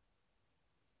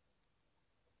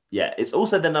 Yeah, it's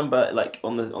also the number, like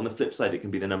on the flip side, it can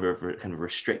be the number of kind of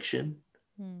restriction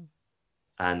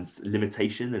and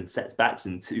limitation and setbacks.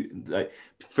 And like,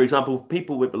 for example,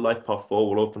 people with a life path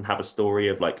 4 will often have a story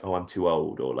of like, oh, I'm too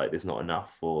old, or like there's not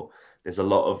enough, or there's a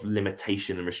lot of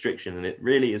limitation and restriction. And it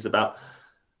really is about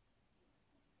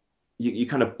you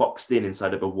kind of boxed in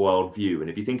inside of a world view. And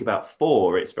if you think about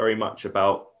 4, it's very much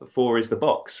about 4 is the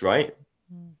box, right?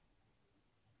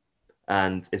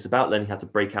 And it's about learning how to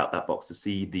break out that box to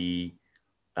see the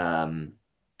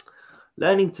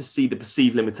learning to see the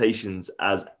perceived limitations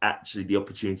as actually the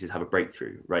opportunities to have a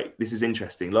breakthrough, right? This is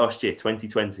interesting. Last year,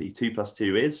 2020, 2 +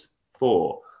 2 is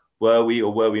 4. Were we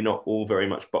or were we not all very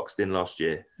much boxed in last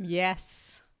year?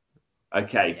 Yes.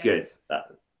 Okay, yes.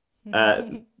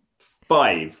 Good.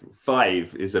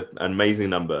 5 is an amazing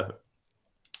number.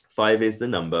 5 is the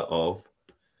number of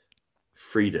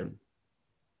freedom.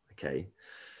 Okay.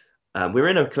 We're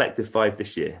in a collective 5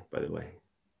 this year, by the way.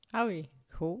 Are we?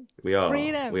 Cool. We are.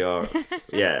 Freedom. We are.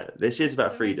 Yeah, this is This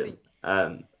about is freedom.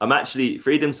 amazing. I'm actually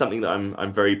freedom's something that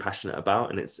I'm very passionate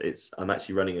about, and it's I'm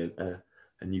actually running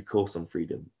a new course on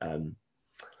freedom.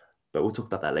 But we'll talk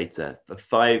about that later.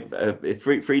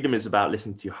 Freedom is about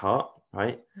listening to your heart,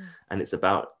 right? And it's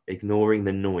about ignoring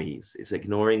the noise. It's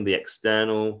ignoring the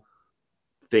external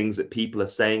things that people are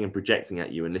saying and projecting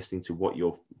at you, and listening to what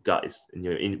your gut is,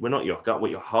 well, not your gut,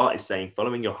 what your heart is saying,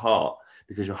 following your heart,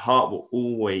 because your heart will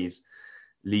always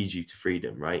lead you to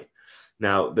freedom, right?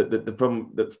 Now, the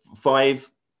problem that five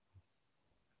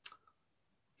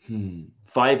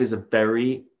is a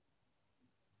very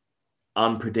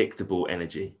unpredictable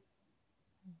energy.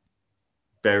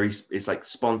 It's like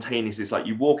spontaneous. It's like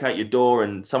you walk out your door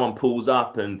and someone pulls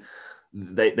up and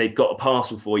they've got a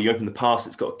parcel for you. You open the parcel,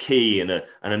 it's got a key and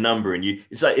a number, and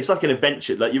it's like an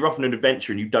adventure. Like you're off on an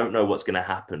adventure and you don't know what's going to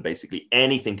happen. Basically,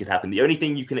 anything could happen. The only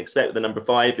thing you can expect with the number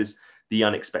 5 is the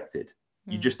unexpected.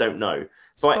 You just don't know.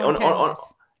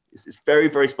 It's very,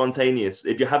 very spontaneous.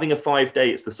 If you're having a 5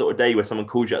 day, it's the sort of day where someone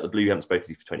calls you out of the blue, you haven't spoken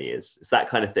to you for 20 years. It's that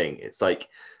kind of thing. It's like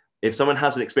if someone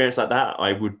has an experience like that,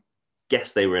 I would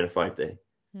guess they were in a 5 day,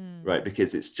 right?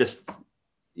 Because it's just,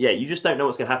 you just don't know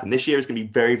what's going to happen. This year is going to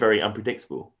be very, very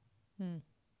unpredictable.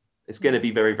 It's going to be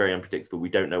very, very unpredictable. We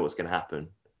don't know what's going to happen.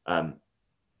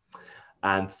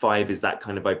 And 5 is that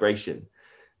kind of vibration.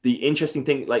 The interesting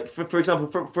thing, like for example,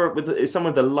 with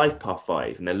someone with a life path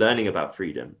 5 and they're learning about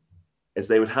freedom, is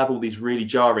they would have all these really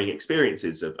jarring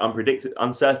experiences of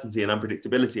uncertainty and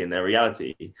unpredictability in their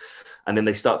reality, and then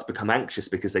they start to become anxious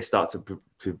because they start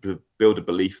to build a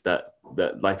belief that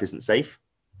life isn't safe.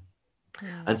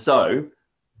 And so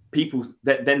people,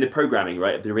 then the programming,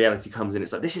 right, the reality comes in.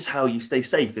 It's like, this is how you stay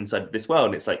safe inside of this world,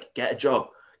 and it's like, get a job,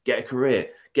 get a career,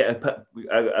 get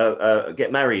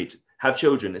married, have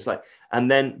children. It's like, and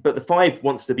then, but the 5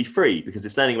 wants to be free because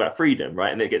it's learning about freedom,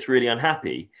 right? And it gets really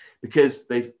unhappy because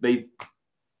they're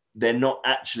not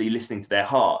actually listening to their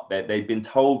heart. They've been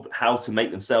told how to make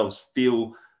themselves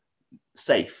feel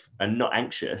safe and not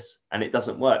anxious, and it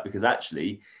doesn't work, because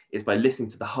actually it's by listening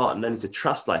to the heart and learning to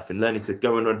trust life and learning to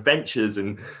go on adventures,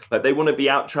 and like they want to be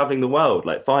out traveling the world.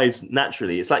 Like 5s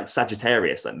naturally, it's like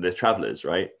Sagittarius, like the travelers,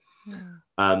 right?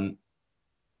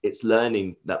 It's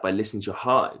learning that by listening to your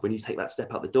heart, when you take that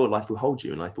step out the door, life will hold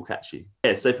you and life will catch you.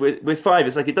 So if with 5,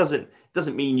 it's like it doesn't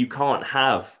mean you can't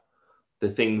have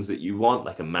the things that you want,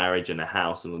 like a marriage and a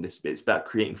house and all this, but it's about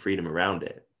creating freedom around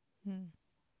it.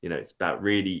 It's about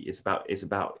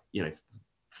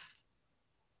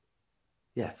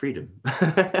freedom.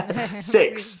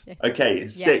 6. Okay,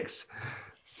 6.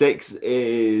 6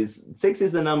 is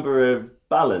the number of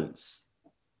balance.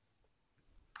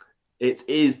 It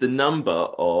is the number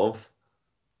of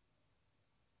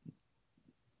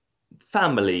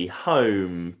family,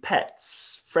 home,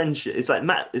 pets, friendship. It's like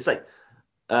matters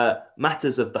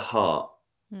of the heart.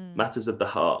 Matters of the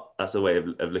heart. That's a way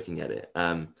of looking at it.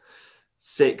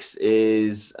 6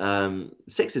 is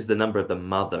the number of the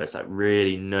mother. It's like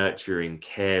really nurturing,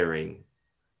 caring.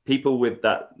 People with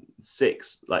that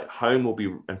 6, like home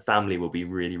and family will be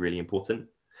really, really important.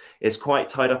 It's quite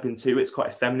tied up in 2. It's quite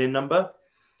a feminine number.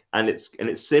 And it's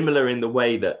similar in the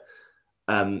way that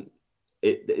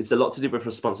it's a lot to do with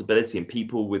responsibility, and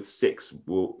people with 6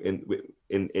 will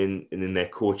in their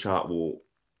core chart will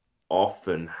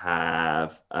often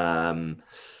have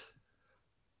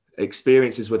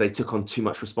experiences where they took on too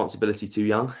much responsibility too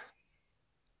young,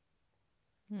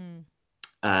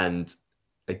 and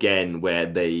again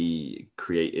where they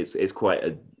create it's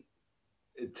quite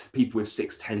people with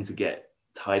 6 tend to get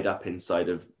tied up inside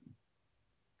of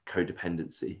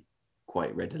codependency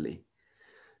quite readily,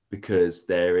 because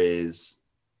there is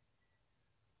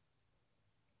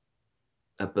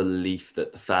a belief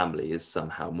that the family is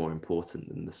somehow more important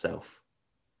than the self.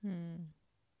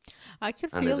 I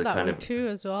could feel that way too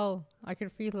as well. I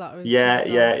could feel that way. Yeah.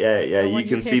 You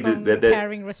can see that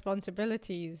carrying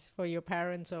responsibilities for your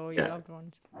parents or your loved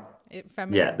ones.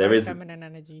 Feminine, there is feminine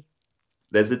energy.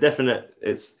 There's a definite.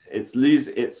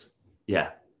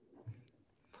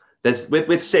 There's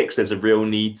with 6, there's a real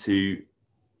need to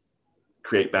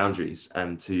create boundaries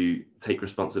and to take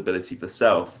responsibility for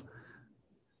self,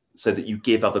 so that you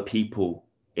give other people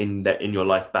in your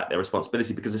life back their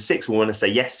responsibility, because the 6 will want to say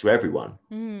yes to everyone,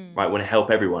 right? Want to help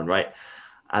everyone, right?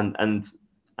 And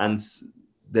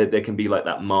there can be like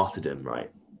that martyrdom,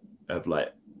 right? Of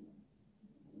like,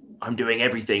 I'm doing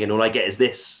everything and all I get is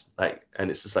this, like, and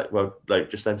it's just like, well,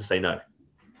 like, just learn to say no.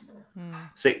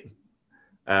 6.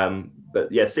 But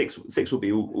yeah, 6 will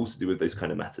be also do with those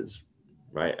kind of matters,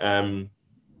 right?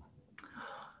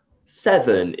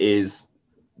 7 is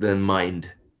the mind.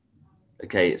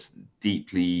 Okay, it's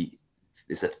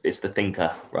it's the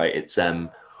thinker, right? It's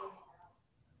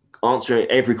answering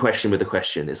every question with a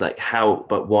question. It's like how,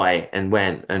 but why, and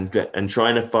when, and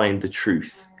trying to find the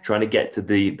truth, trying to get to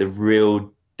the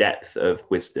real depth of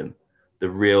wisdom, the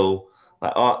real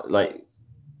like art, like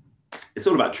it's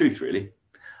all about truth, really.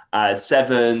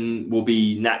 7 will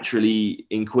be naturally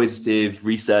inquisitive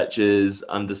researchers,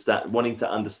 wanting to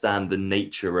understand the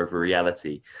nature of a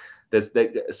reality.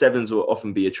 7s will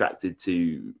often be attracted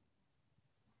to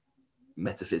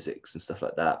metaphysics and stuff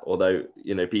like that, although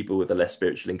people with a less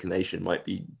spiritual inclination might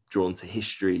be drawn to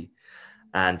history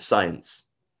and science,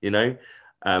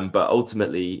 but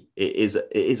ultimately it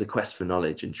is a quest for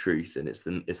knowledge and truth, and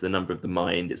it's the number of the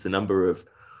mind. It's the number of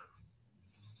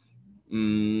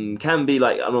can be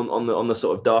like on the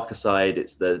sort of darker side,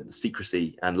 it's the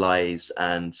secrecy and lies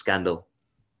and scandal.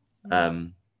 My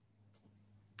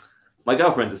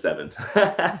girlfriend's a 7.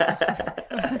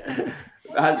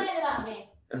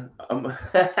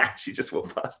 She just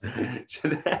walked past.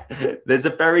 There's a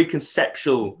very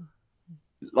conceptual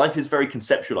life, is very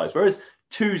conceptualized, whereas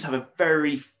 2s have a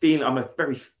very feel. I'm a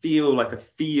very feel like a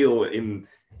feel in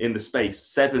the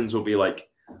space. 7s will be like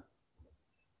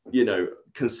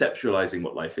conceptualizing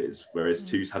what life is, whereas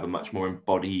 2s have a much more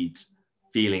embodied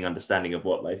feeling, understanding of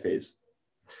what life is.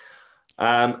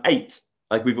 8,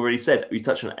 like we've already said, we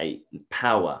touched on 8,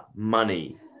 power,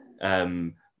 money,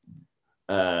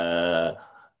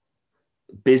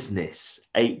 business.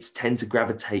 8s tend to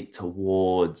gravitate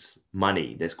towards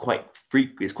money. It's quite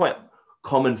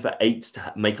common for 8s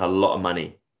to make a lot of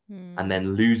money and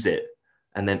then lose it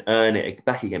and then earn it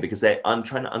back again, because they're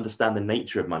trying to understand the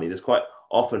nature of money. There's quite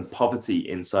often poverty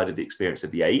inside of the experience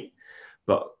of the 8,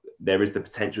 but there is the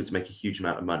potential to make a huge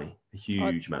amount of money.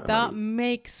 That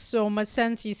makes so much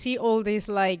sense. You see all these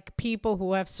like people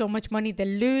who have so much money, they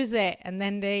lose it, and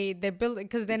then they build it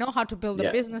because they know how to build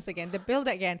a business again. They build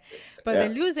it again, but they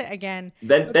lose it again.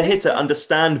 They're here to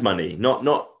understand money,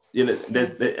 not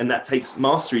and that takes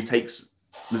mastery, takes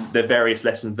the various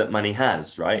lessons that money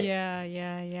has, right?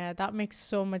 Yeah. That makes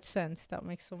so much sense.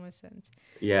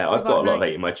 Yeah, I've got a lot of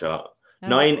 8 in my chart.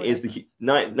 9 is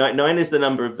nine is the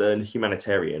number of the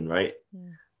humanitarian, right?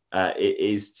 It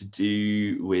is to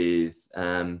do with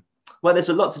well, there's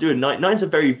a lot to do with 9. 9's a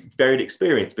very varied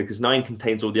experience because 9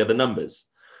 contains all the other numbers.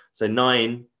 So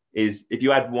 9 is, if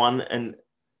you add 1 and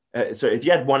if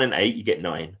you add 1 and 8, you get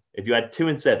 9. If you add 2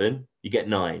 and 7, you get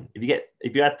 9.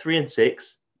 If you add 3 and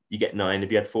 6, you get 9.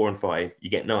 If you add 4 and 5, you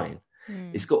get 9.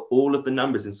 It's got all of the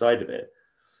numbers inside of it.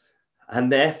 And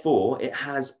therefore, it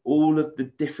has all of the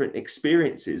different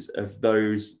experiences of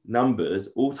those numbers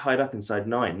all tied up inside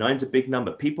 9. 9's a big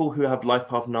number. People who have life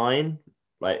path 9,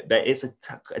 like it's a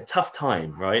tough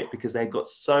time, right? Because they've got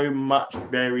so much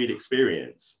varied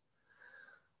experience,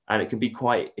 and it can be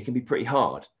pretty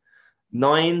hard.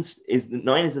 9 is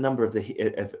the number of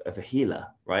a healer,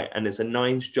 right? And it's a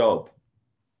 9's job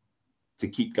to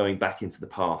keep going back into the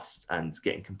past and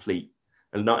getting complete.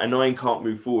 And 9 can't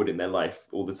move forward in their life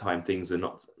all the time. Things are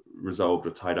not resolved or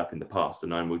tied up in the past.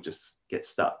 And 9 will just get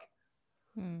stuck.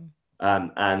 And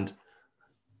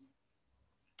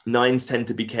 9s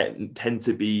tend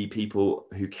to be people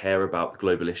who care about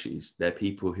global issues. They're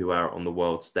people who are on the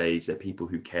world stage. They're people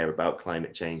who care about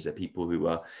climate change. They're people who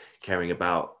are caring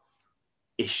about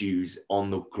issues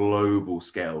on the global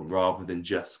scale rather than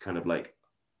just kind of like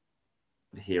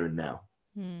the here and now.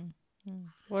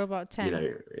 What about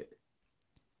 10?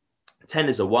 10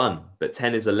 is a 1, but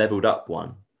 10 is a leveled up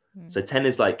 1. So 10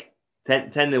 is like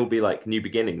 10 it will be like new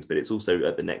beginnings, but it's also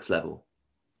at the next level.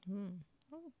 Oh,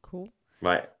 cool.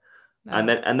 Right. And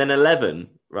then 11,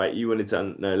 right? You wanted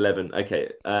to know 11.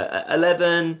 Okay.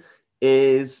 11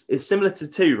 is similar to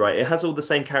 2, right? It has all the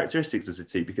same characteristics as a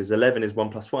 2 because 11 is 1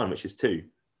 plus 1, which is 2.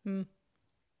 You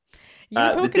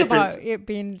were talking about it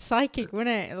being psychic, wasn't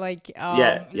it? Like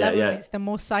 11 is the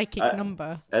most psychic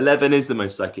number. 11 is the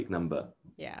most psychic number.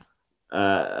 Yeah.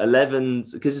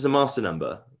 11's because it's a master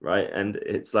number, right? And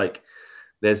it's like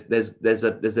it's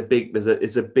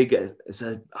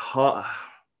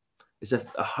a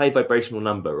high vibrational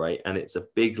number, right? And it's a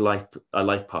big life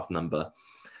path number.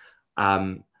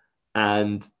 And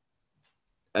an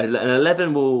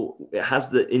 11 it has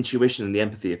the intuition and the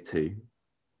empathy of 2,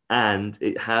 and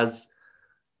it has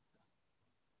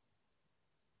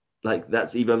like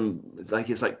that's even like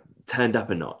it's like turned up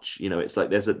a notch. It's like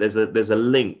there's a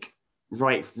link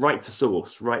right to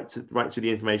source, right to the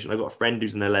information. I've got a friend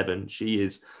who's an 11. She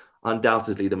is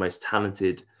undoubtedly the most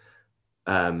talented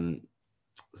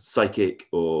psychic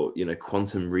or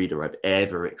quantum reader I've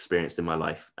ever experienced in my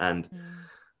life. And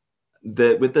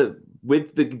with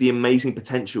the amazing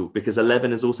potential, because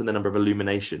 11 is also the number of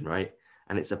illumination, right?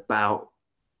 And it's about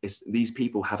these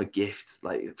people have a gift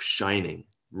like of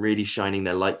really shining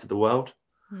their light to the world.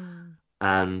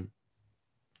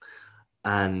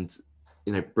 And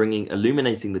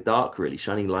illuminating the dark, really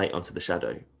shining light onto the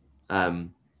shadow.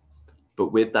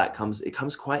 But with that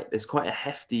there's quite a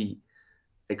hefty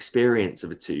experience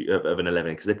of an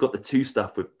 11, because they've got the 2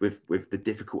 stuff with the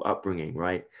difficult upbringing,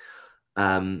 right?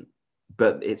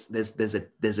 But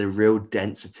there's a real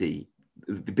density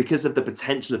because of the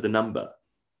potential of the number,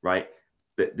 right?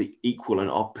 But the equal and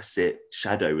opposite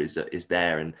shadow is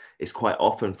there, and it's quite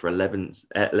often for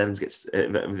 11s gets,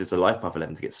 if there's a life path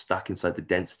 11 to get stuck inside the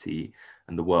density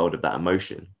and the world of that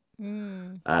emotion.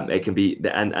 It can be,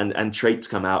 and traits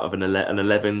come out of an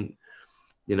 11,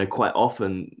 quite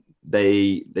often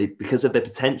they because of their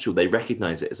potential, they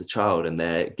recognize it as a child, and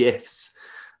their gifts,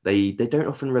 they don't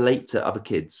often relate to other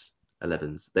kids.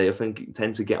 11s, they often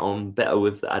tend to get on better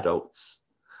with the adults.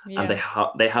 And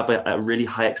they have a really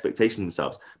high expectation of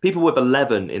themselves. People with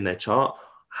 11 in their chart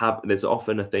there's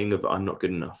often a thing of I'm not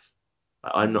good enough.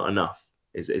 I'm not enough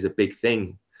is a big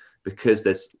thing, because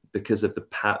of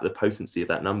the potency of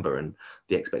that number and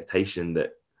the expectation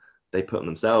that they put on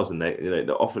themselves. And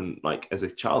they're often, like, as a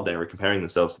child, they were comparing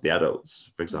themselves to the adults,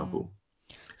 for example.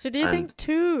 So do you think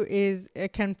 2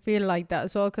 can feel like that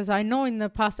as well? Because I know in the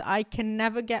past I can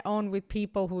never get on with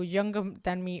people who are younger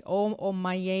than me or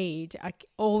my age. I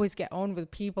always get on with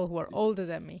people who are older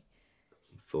than me.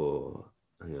 4,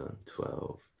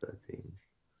 12, 13,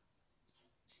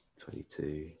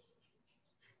 22.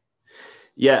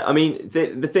 Yeah, I mean,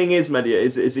 the thing is, Madiha,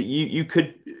 is that you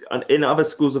could, in other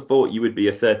schools of thought, you would be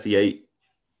a 38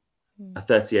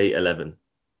 11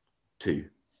 2.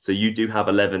 So you do have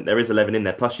 11. There is 11 in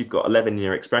there. Plus, you've got 11 in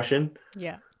your expression.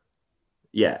 Yeah.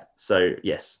 Yeah. So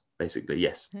yes, basically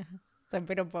yes. It's a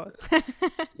bit of both.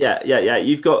 Yeah.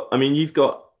 You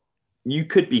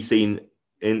could be seen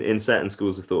in certain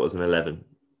schools of thought as an 11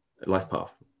 life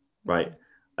path, right?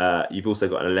 You've also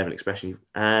got an 11 expression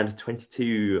and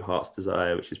 22 heart's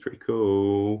desire, which is pretty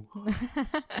cool.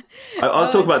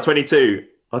 I'll talk about 22.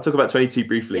 I'll talk about 22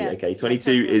 briefly. Yeah. Okay.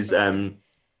 22 is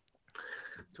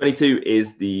 22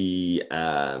 is the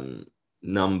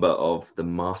number of the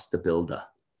master builder,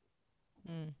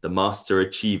 the master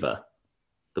achiever,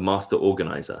 the master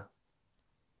organizer.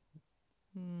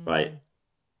 Right.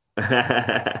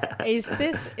 Is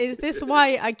this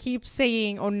why I keep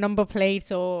saying on number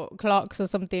plates or clocks or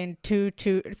something 4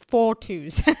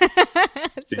 2s?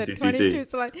 So 22.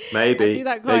 So like, maybe. I see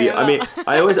that quite a lot. I mean,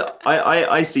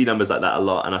 I see numbers like that a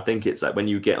lot, and I think it's like when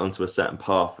you get onto a certain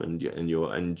path and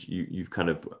you've kind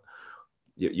of,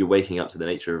 you're waking up to the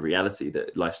nature of reality,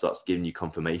 that life starts giving you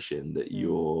confirmation that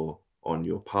you're on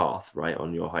your path, right,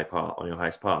 on your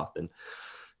highest path. And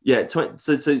yeah, so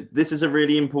this is a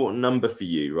really important number for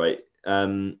you, right?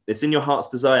 It's in your heart's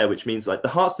desire, which means, like, the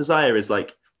heart's desire is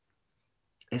like,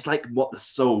 it's like what the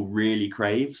soul really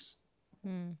craves.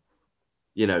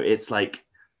 It's like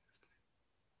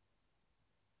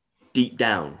deep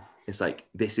down, it's like,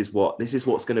 this is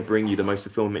what's going to bring you the most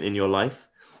fulfillment in your life.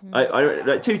 I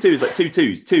like 2 2s, like 2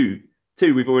 2s,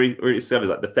 2 we've already discovered,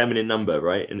 like the feminine number,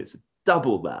 right? And it's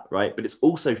double that, right? But it's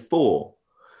also 4.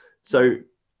 So,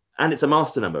 and it's a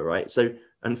master number, right? So,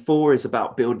 and 4 is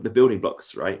about the building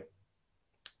blocks, right?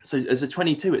 So as a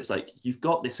 22, it's like you've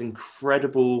got this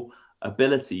incredible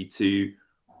ability to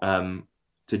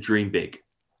dream big.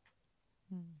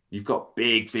 You've got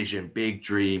big vision, big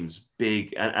dreams,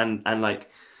 big, and like,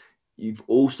 you've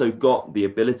also got the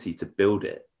ability to build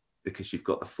it, because you've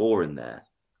got the 4 in there,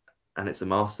 and it's a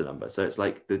master number. So it's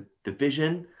like the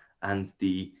vision and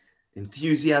the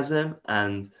enthusiasm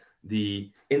and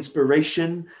the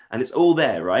inspiration, and it's all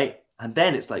there, right? And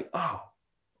then it's like, oh,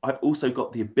 I've also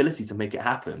got the ability to make it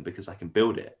happen because I can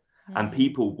build it. And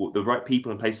the right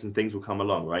people and places and things will come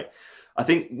along, right? I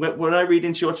think when I read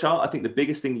into your chart, I think the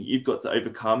biggest thing that you've got to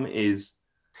overcome is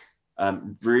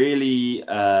really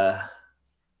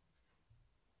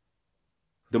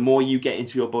the more you get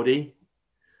into your body,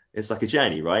 it's like a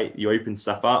journey, right? You open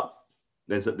stuff up,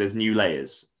 there's new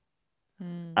layers.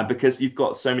 And because you've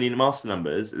got so many master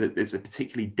numbers, it's a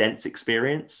particularly dense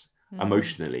experience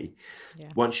emotionally.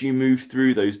 Once you move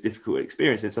through those difficult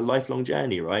experiences, it's a lifelong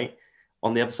journey, right?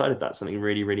 On the other side of that, something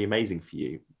really, really amazing for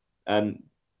you.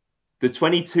 The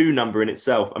 22 number in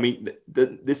itself, I mean,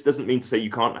 this doesn't mean to say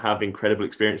you can't have incredible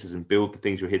experiences and build the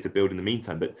things you're here to build in the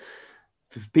meantime. But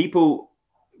for people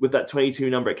with that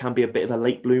 22 number, it can be a bit of a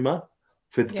late bloomer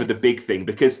for the big thing,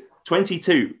 because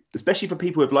 22, especially for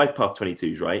people with life path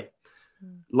 22s, right?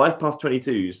 Life path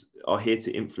 22s are here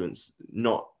to influence,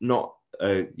 not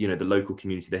the local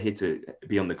community. They're here to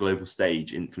be on the global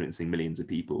stage, influencing millions of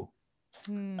people.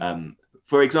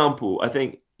 For example, I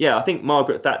think, Yeah, I think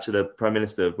Margaret Thatcher, the Prime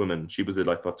Minister woman, she was a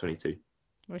life path 22.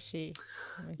 Was she?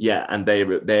 Yeah, and they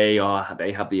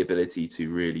have the ability to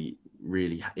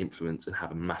really influence and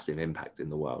have a massive impact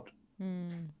in the world.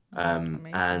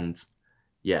 And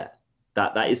yeah,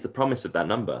 that is the promise of that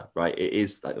number, right? It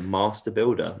is like the master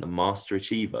builder, the master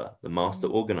achiever, the master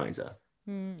organizer.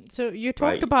 So you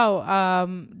talked about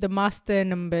the master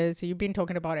numbers. You've been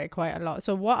talking about it quite a lot.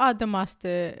 So what are the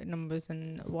master numbers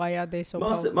and why are they so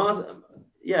powerful?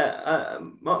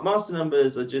 Master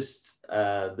numbers are just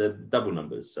the double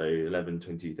numbers. So 11,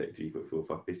 22, 33, 44,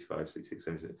 5, 55, 66,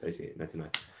 77, 88, 99.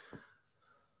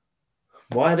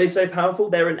 Why are they so powerful?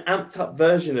 They're an amped up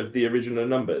version of the original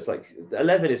number. It's like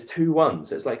 11 is 2 1s.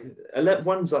 So it's like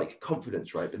 1's like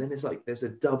confidence, right? But then it's like there's a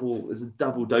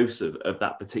double dose of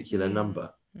that particular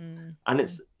number. And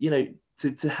it's, you know,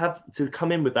 to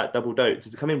come in with that double dose,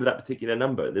 to come in with that particular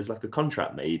number, there's like a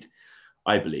contract made,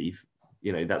 I believe.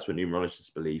 You know, that's what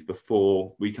numerologists believe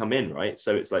before we come in, right?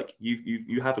 So it's like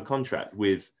you have a contract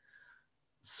with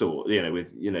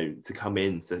to come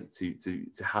in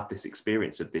to have this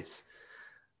experience of this.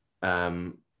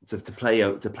 To play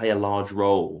a large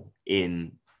role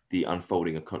in the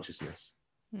unfolding of consciousness,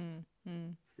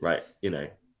 right? You know.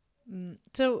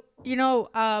 So you know,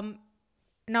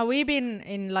 now we've been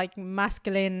in like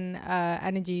masculine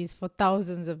energies for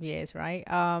thousands of years, right?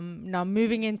 Now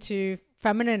moving into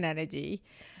feminine energy,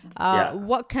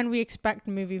 what can we expect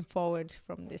moving forward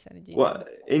from this energy? Well,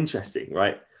 interesting,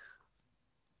 right?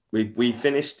 We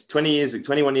finished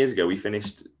 21 years ago. We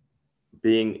finished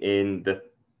being in the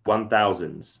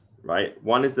 1000s, right?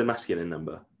 1 is the masculine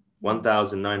number,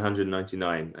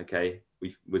 1999. Okay,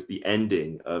 was the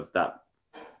ending of that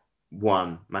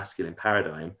 1 masculine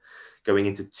paradigm, going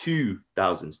into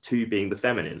 2000s, 2 being the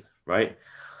feminine, right?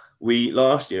 We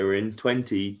last year were in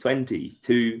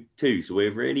 2022, so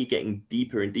we're really getting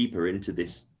deeper and deeper into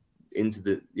this, into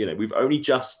the, you know, we've only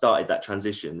just started that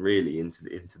transition really into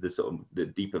the sort of the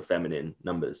deeper feminine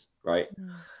numbers, right?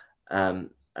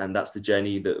 And that's the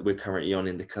journey that we're currently on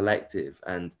in the collective.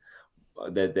 And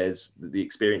there's the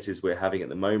experiences we're having at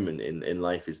the moment in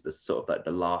life is the sort of like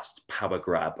the last power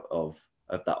grab of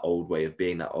that old way of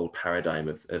being, that old paradigm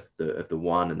of the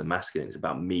 1 and the masculine. It's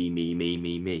about me.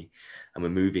 And we're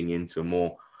moving into a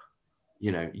more,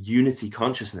 you know, unity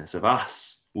consciousness of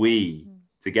us, we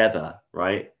together,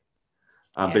 right?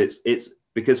 But it's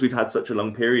because we've had such a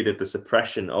long period of the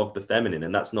suppression of the feminine,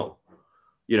 and that's not,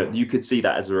 you know, you could see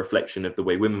that as a reflection of the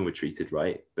way women were treated,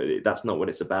 right? But that's not what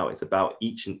it's about. It's about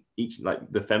each, like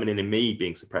the feminine in me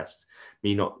being suppressed,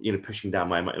 me not, you know, pushing down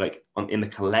my, like in the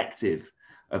collective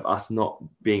of us not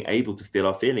being able to feel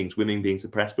our feelings, women being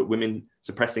suppressed, but women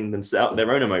suppressing themselves,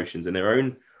 their own emotions and their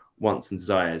own wants and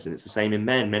desires. And it's the same in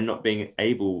men not being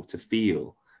able to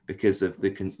feel because of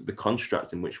the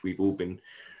construct in which we've all been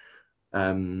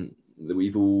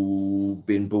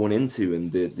born into,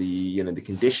 and the you know, the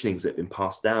conditionings that have been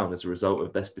passed down as a result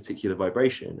of this particular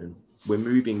vibration. And we're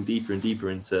moving deeper and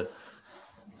deeper into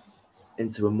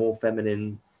a more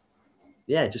feminine,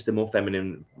 just a more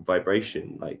feminine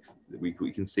vibration. Like we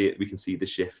can see it, we can see the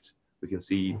shift, we can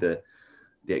see the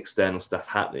external stuff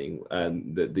happening,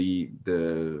 the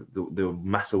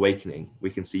mass awakening. We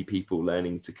can see people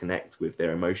learning to connect with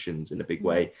their emotions in a big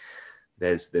way.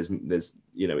 There's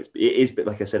you know, it is, but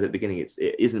like I said at the beginning, it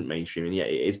isn't mainstream, and yet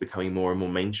it is becoming more and more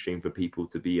mainstream for people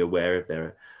to be aware of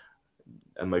their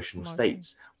emotional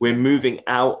states. We're moving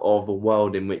out of a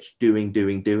world in which doing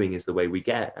is the way we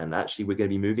get, and actually we're going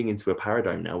to be moving into a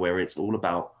paradigm now where it's all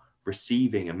about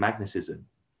receiving and magnetism,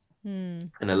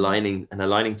 and aligning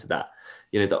to that.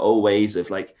 You know, the old ways of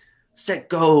like set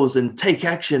goals and take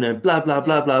action and blah blah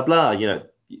blah blah blah. You know,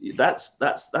 that's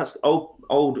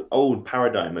old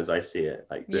paradigm as I see it.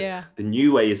 Like the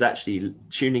new way is actually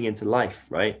tuning into life,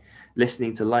 right?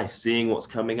 Listening to life, seeing what's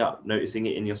coming up, noticing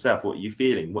it in yourself. What are you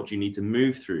feeling? What do you need to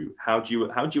move through? How do you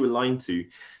align to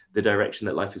the direction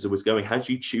that life is always going? How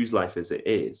do you choose life as it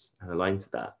is and align to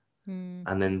that?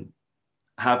 And then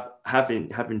have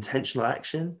intentional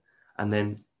action, and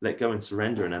then let go and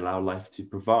surrender and allow life to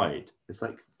provide. It's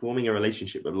like forming a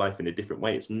relationship with life in a different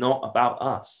way. It's not about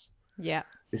us.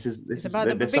 This is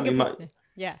about there's something much.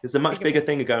 There's a much bigger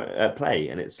thing at play,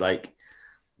 and it's like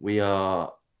we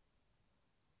are.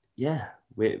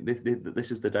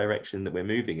 This is the direction that we're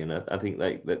moving in. I think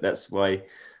like that's why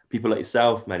people like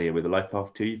yourself, Madiha, with the Life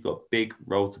Path 2, you've got a big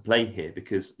role to play here,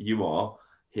 because you are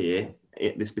here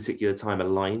at this particular time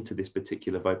aligned to this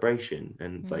particular vibration,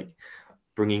 and like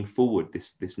bringing forward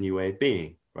this new way of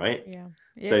being, right?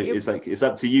 So it's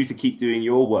up to you to keep doing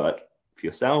your work for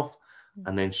yourself,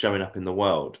 and then showing up in the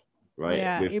world, right?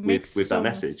 Yeah, it makes With that so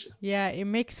much, message. yeah, it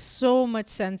makes so much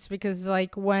sense, because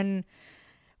like when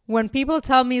people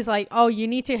tell me, it's like, oh, you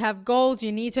need to have goals, you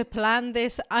need to plan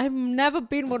this. I've never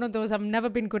been one of those. I've never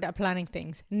been good at planning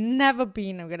things. Never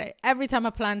been good at. Every time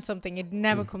I plan something, it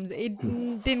never comes. It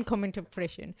didn't come into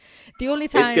fruition. The only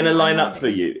time It's going to I line made up for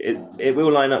you. It will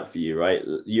line up for you, right?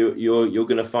 You're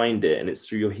going to find it, and it's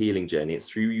through your healing journey. It's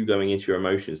through you going into your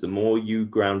emotions. The more you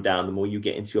ground down, the more you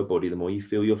get into your body, the more you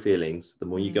feel your feelings, the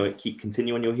more you go and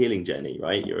continue on your healing journey,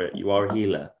 right? You are a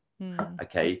healer,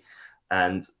 okay?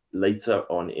 And later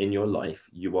on in your life,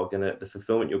 the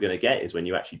fulfillment you're gonna get is when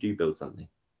you actually do build something.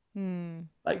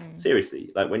 Seriously,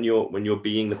 like when you're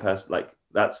being the person, like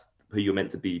that's who you're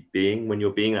meant to be being. When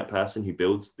you're being that person who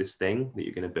builds this thing that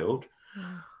you're going to build,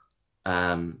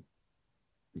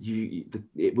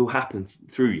 it will happen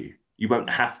through you. You won't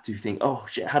have to think, oh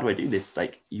shit, how do I do this?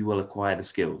 Like, you will acquire the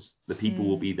skills, the people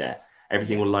will be there,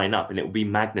 everything will line up, and it will be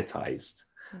magnetized,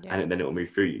 and then it will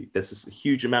move through you. There's this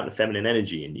huge amount of feminine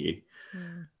energy in you.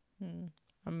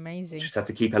 Amazing. You just have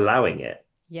to keep allowing it.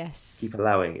 Yes. Keep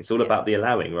allowing. It's all about the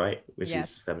allowing, right? Which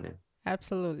is feminine.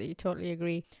 Absolutely, totally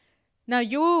agree. Now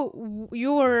you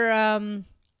are a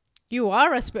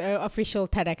official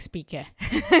TEDx speaker,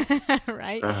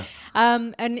 right?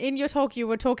 And in your talk, you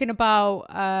were talking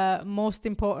about most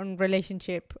important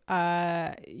relationship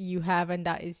you have, and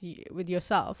that is with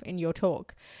yourself in your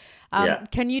talk.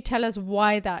 Can you tell us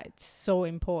why that's so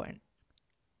important?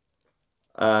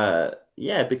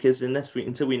 Because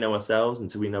until we know ourselves,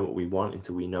 until we know what we want,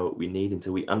 until we know what we need,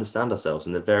 until we understand ourselves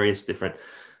and the various different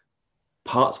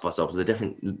parts of ourselves, the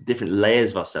different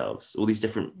layers of ourselves, all these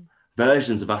different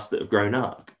versions of us that have grown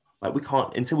up, like we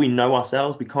can't, until we know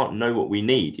ourselves, we can't know what we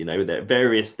need. You know, there are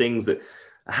various things that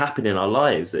happen in our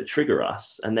lives that trigger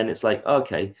us, and then it's like,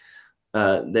 okay,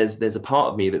 there's a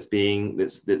part of me that's being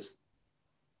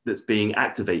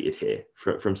activated here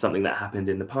from something that happened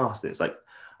in the past, and it's like,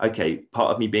 okay,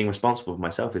 part of me being responsible for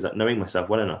myself is that knowing myself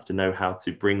well enough to know how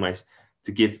to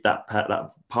to give that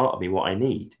part of me what I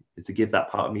need, to give that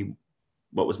part of me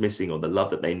what was missing, or the love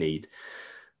that they need,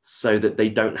 so that they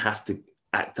don't have to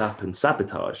act up and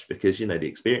sabotage. Because, you know, the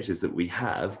experiences that we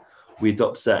have, we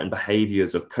adopt certain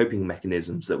behaviors or coping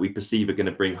mechanisms that we perceive are going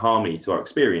to bring harmony to our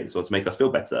experience or to make us feel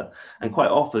better. And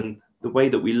quite often, the way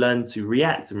that we learn to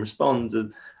react and respond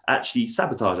and actually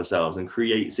sabotage ourselves and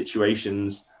create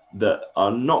situations that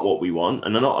are not what we want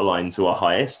and are not aligned to our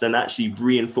highest, and actually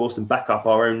reinforce and back up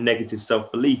our own negative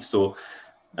self-beliefs, or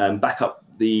back up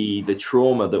the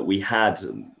trauma that we had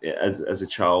as a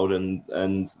child,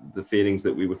 and the feelings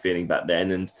that we were feeling back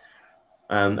then,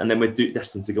 and then we're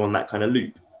destined to go on that kind of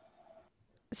loop.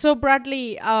 So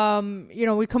Bradley,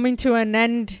 we're coming to an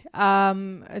end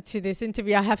to this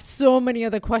interview. I have so many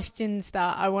other questions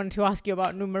that I want to ask you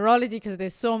about numerology, because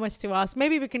there's so much to ask.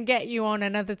 Maybe we can get you on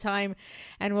another time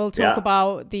and we'll talk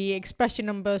about the expression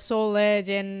number, soul edge,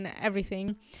 and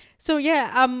everything. So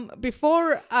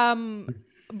before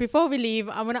we leave,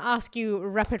 I want to ask you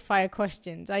rapid fire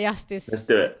questions. I ask this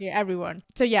to everyone.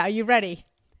 So are you ready?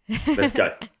 Let's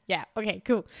go. Yeah. Okay,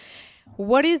 cool.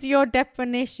 What is your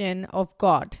definition of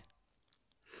God?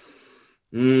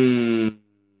 Everything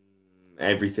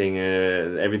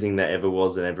that ever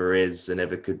was and ever is and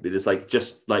ever could be. There's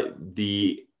just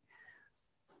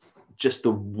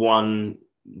the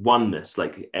oneness,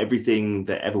 like everything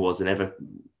that ever was and ever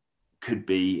could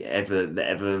be, that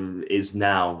ever is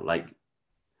now, like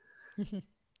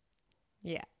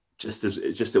just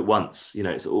at once. You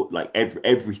know, it's all like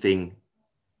everything.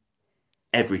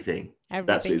 Everything. Yeah.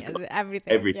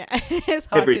 It's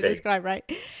hard to describe, right?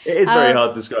 It is very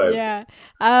hard to describe. Yeah.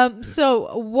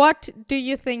 So what do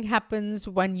you think happens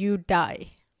when you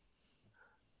die?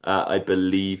 I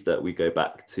believe that we go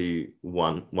back to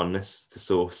oneness, to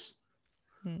source.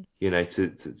 You know,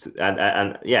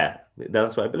 and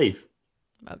that's what I believe.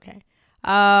 Okay.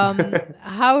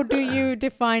 How do you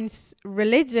define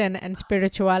religion and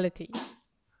spirituality?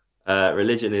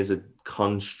 Religion is a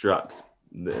construct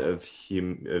of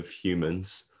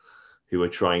humans who are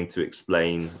trying to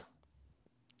explain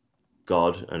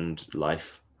God and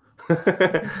life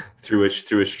through a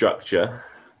structure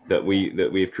that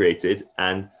we've created.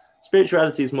 And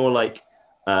spirituality is more like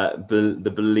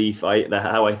the belief.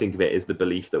 How I think of it is the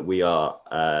belief that we are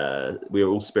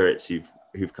all spirits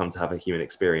who've come to have a human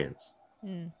experience.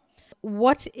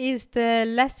 What is the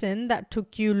lesson that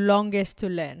took you longest to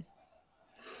learn?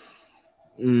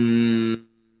 The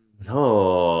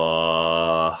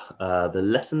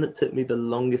lesson that took me the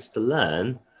longest to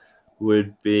learn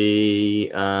would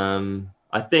be,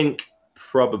 I think,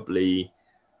 probably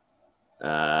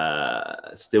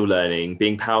still learning,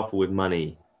 being powerful with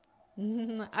money.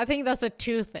 I think that's a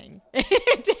two thing.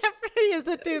 It definitely is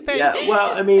a two thing. Yeah,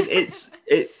 well, I mean,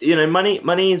 you know,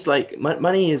 money is like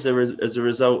money is as a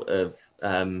result of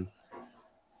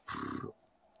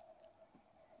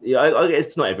yeah,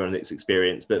 it's not everyone's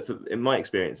experience, but in my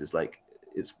experience, it's like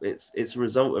it's a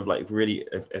result of like really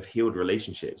of healed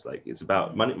relationships. Like it's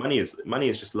about money is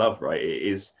just love, right? It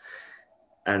is,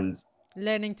 and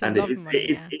learning to love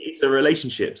money. It's a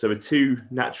relationship. So the two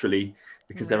naturally,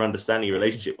 because they're understanding a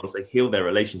relationship, once they heal their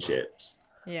relationships,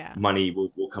 money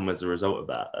will come as a result of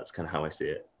that. That's kind of how I see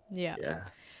it. Yeah.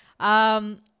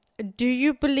 Do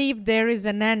you believe there is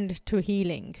an end to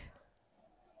healing?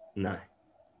 No.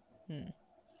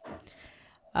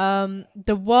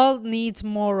 The world needs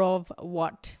more of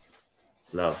what?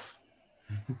 Love.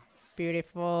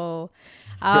 Beautiful.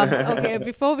 Okay,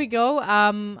 before we go,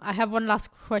 I have one last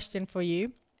question for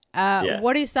you.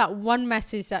 What is that one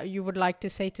message that you would like to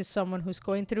say to someone who's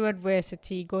going through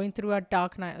adversity, going through a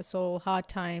dark night of soul, hard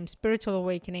time, spiritual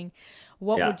awakening?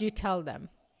 What would you tell them?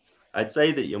 I'd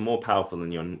say that you're more powerful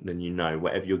than you know.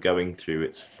 Whatever you're going through,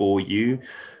 it's for you,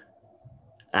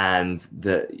 and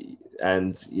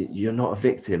you're not a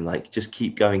victim. Like, just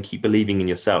keep going, keep believing in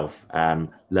yourself.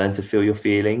 Learn to feel your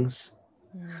feelings,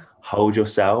 hold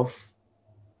yourself,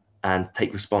 and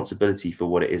take responsibility for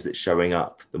what it is that's showing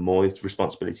up. The more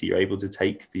responsibility you're able to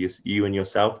take for you and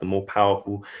yourself, the more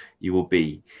powerful you will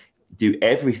be. Do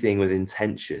everything with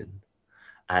intention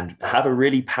and have a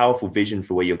really powerful vision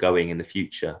for where you're going in the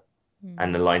future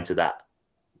and align to that.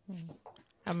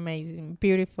 Amazing.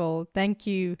 Beautiful. Thank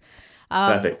you.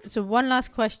 Perfect. So one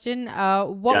last question.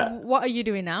 What are you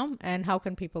doing now, and how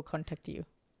can people contact you?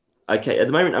 Okay, at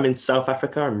the moment I'm in South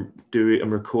Africa. I'm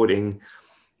recording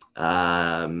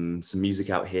some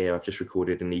music out here. I've just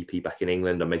recorded an EP back in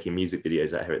England. I'm making music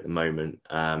videos out here at the moment.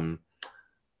 I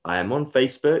am on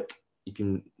Facebook. You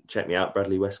can check me out,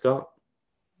 Bradley Wescott.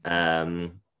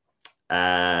 And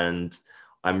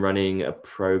I'm running a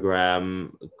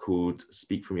program called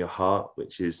Speak From Your Heart,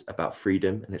 which is about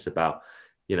freedom, and it's about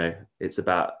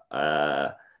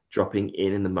dropping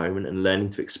in the moment and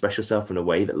learning to express yourself in a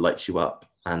way that lights you up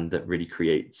and that really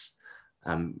creates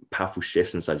powerful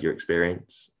shifts inside your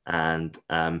experience. And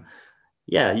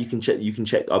you can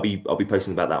check. I'll be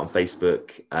posting about that on Facebook.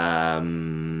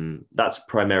 That's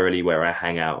primarily where I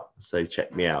hang out, so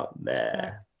check me out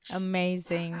there.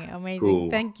 Amazing. Cool.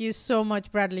 Thank you so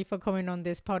much, Bradley, for coming on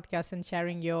this podcast and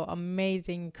sharing your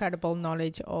amazing, incredible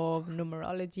knowledge of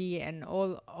numerology and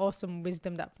all awesome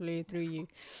wisdom that flew through you.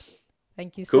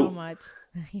 Thank you so much.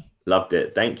 Loved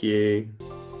it. Thank you.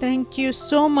 Thank you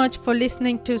so much for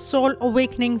listening to Soul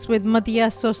Awakenings with Madiha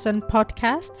Sosan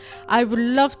podcast. I would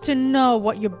love to know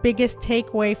what your biggest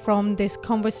takeaway from this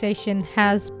conversation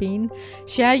has been.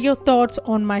 Share your thoughts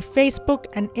on my Facebook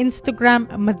and Instagram,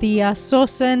 Madiha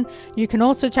Sosan. You can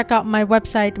also check out my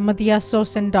website,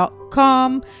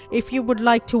 madihasosan.com. If you would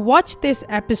like to watch this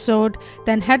episode,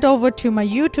 then head over to my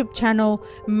YouTube channel,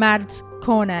 Mads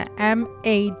Corner,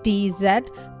 MADZ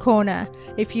Corner.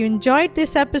 If you enjoyed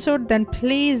this episode, then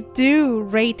please do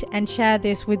rate and share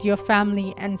this with your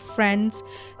family and friends.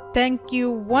 Thank you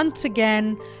once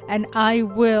again, and I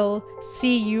will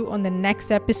see you on the next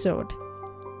episode.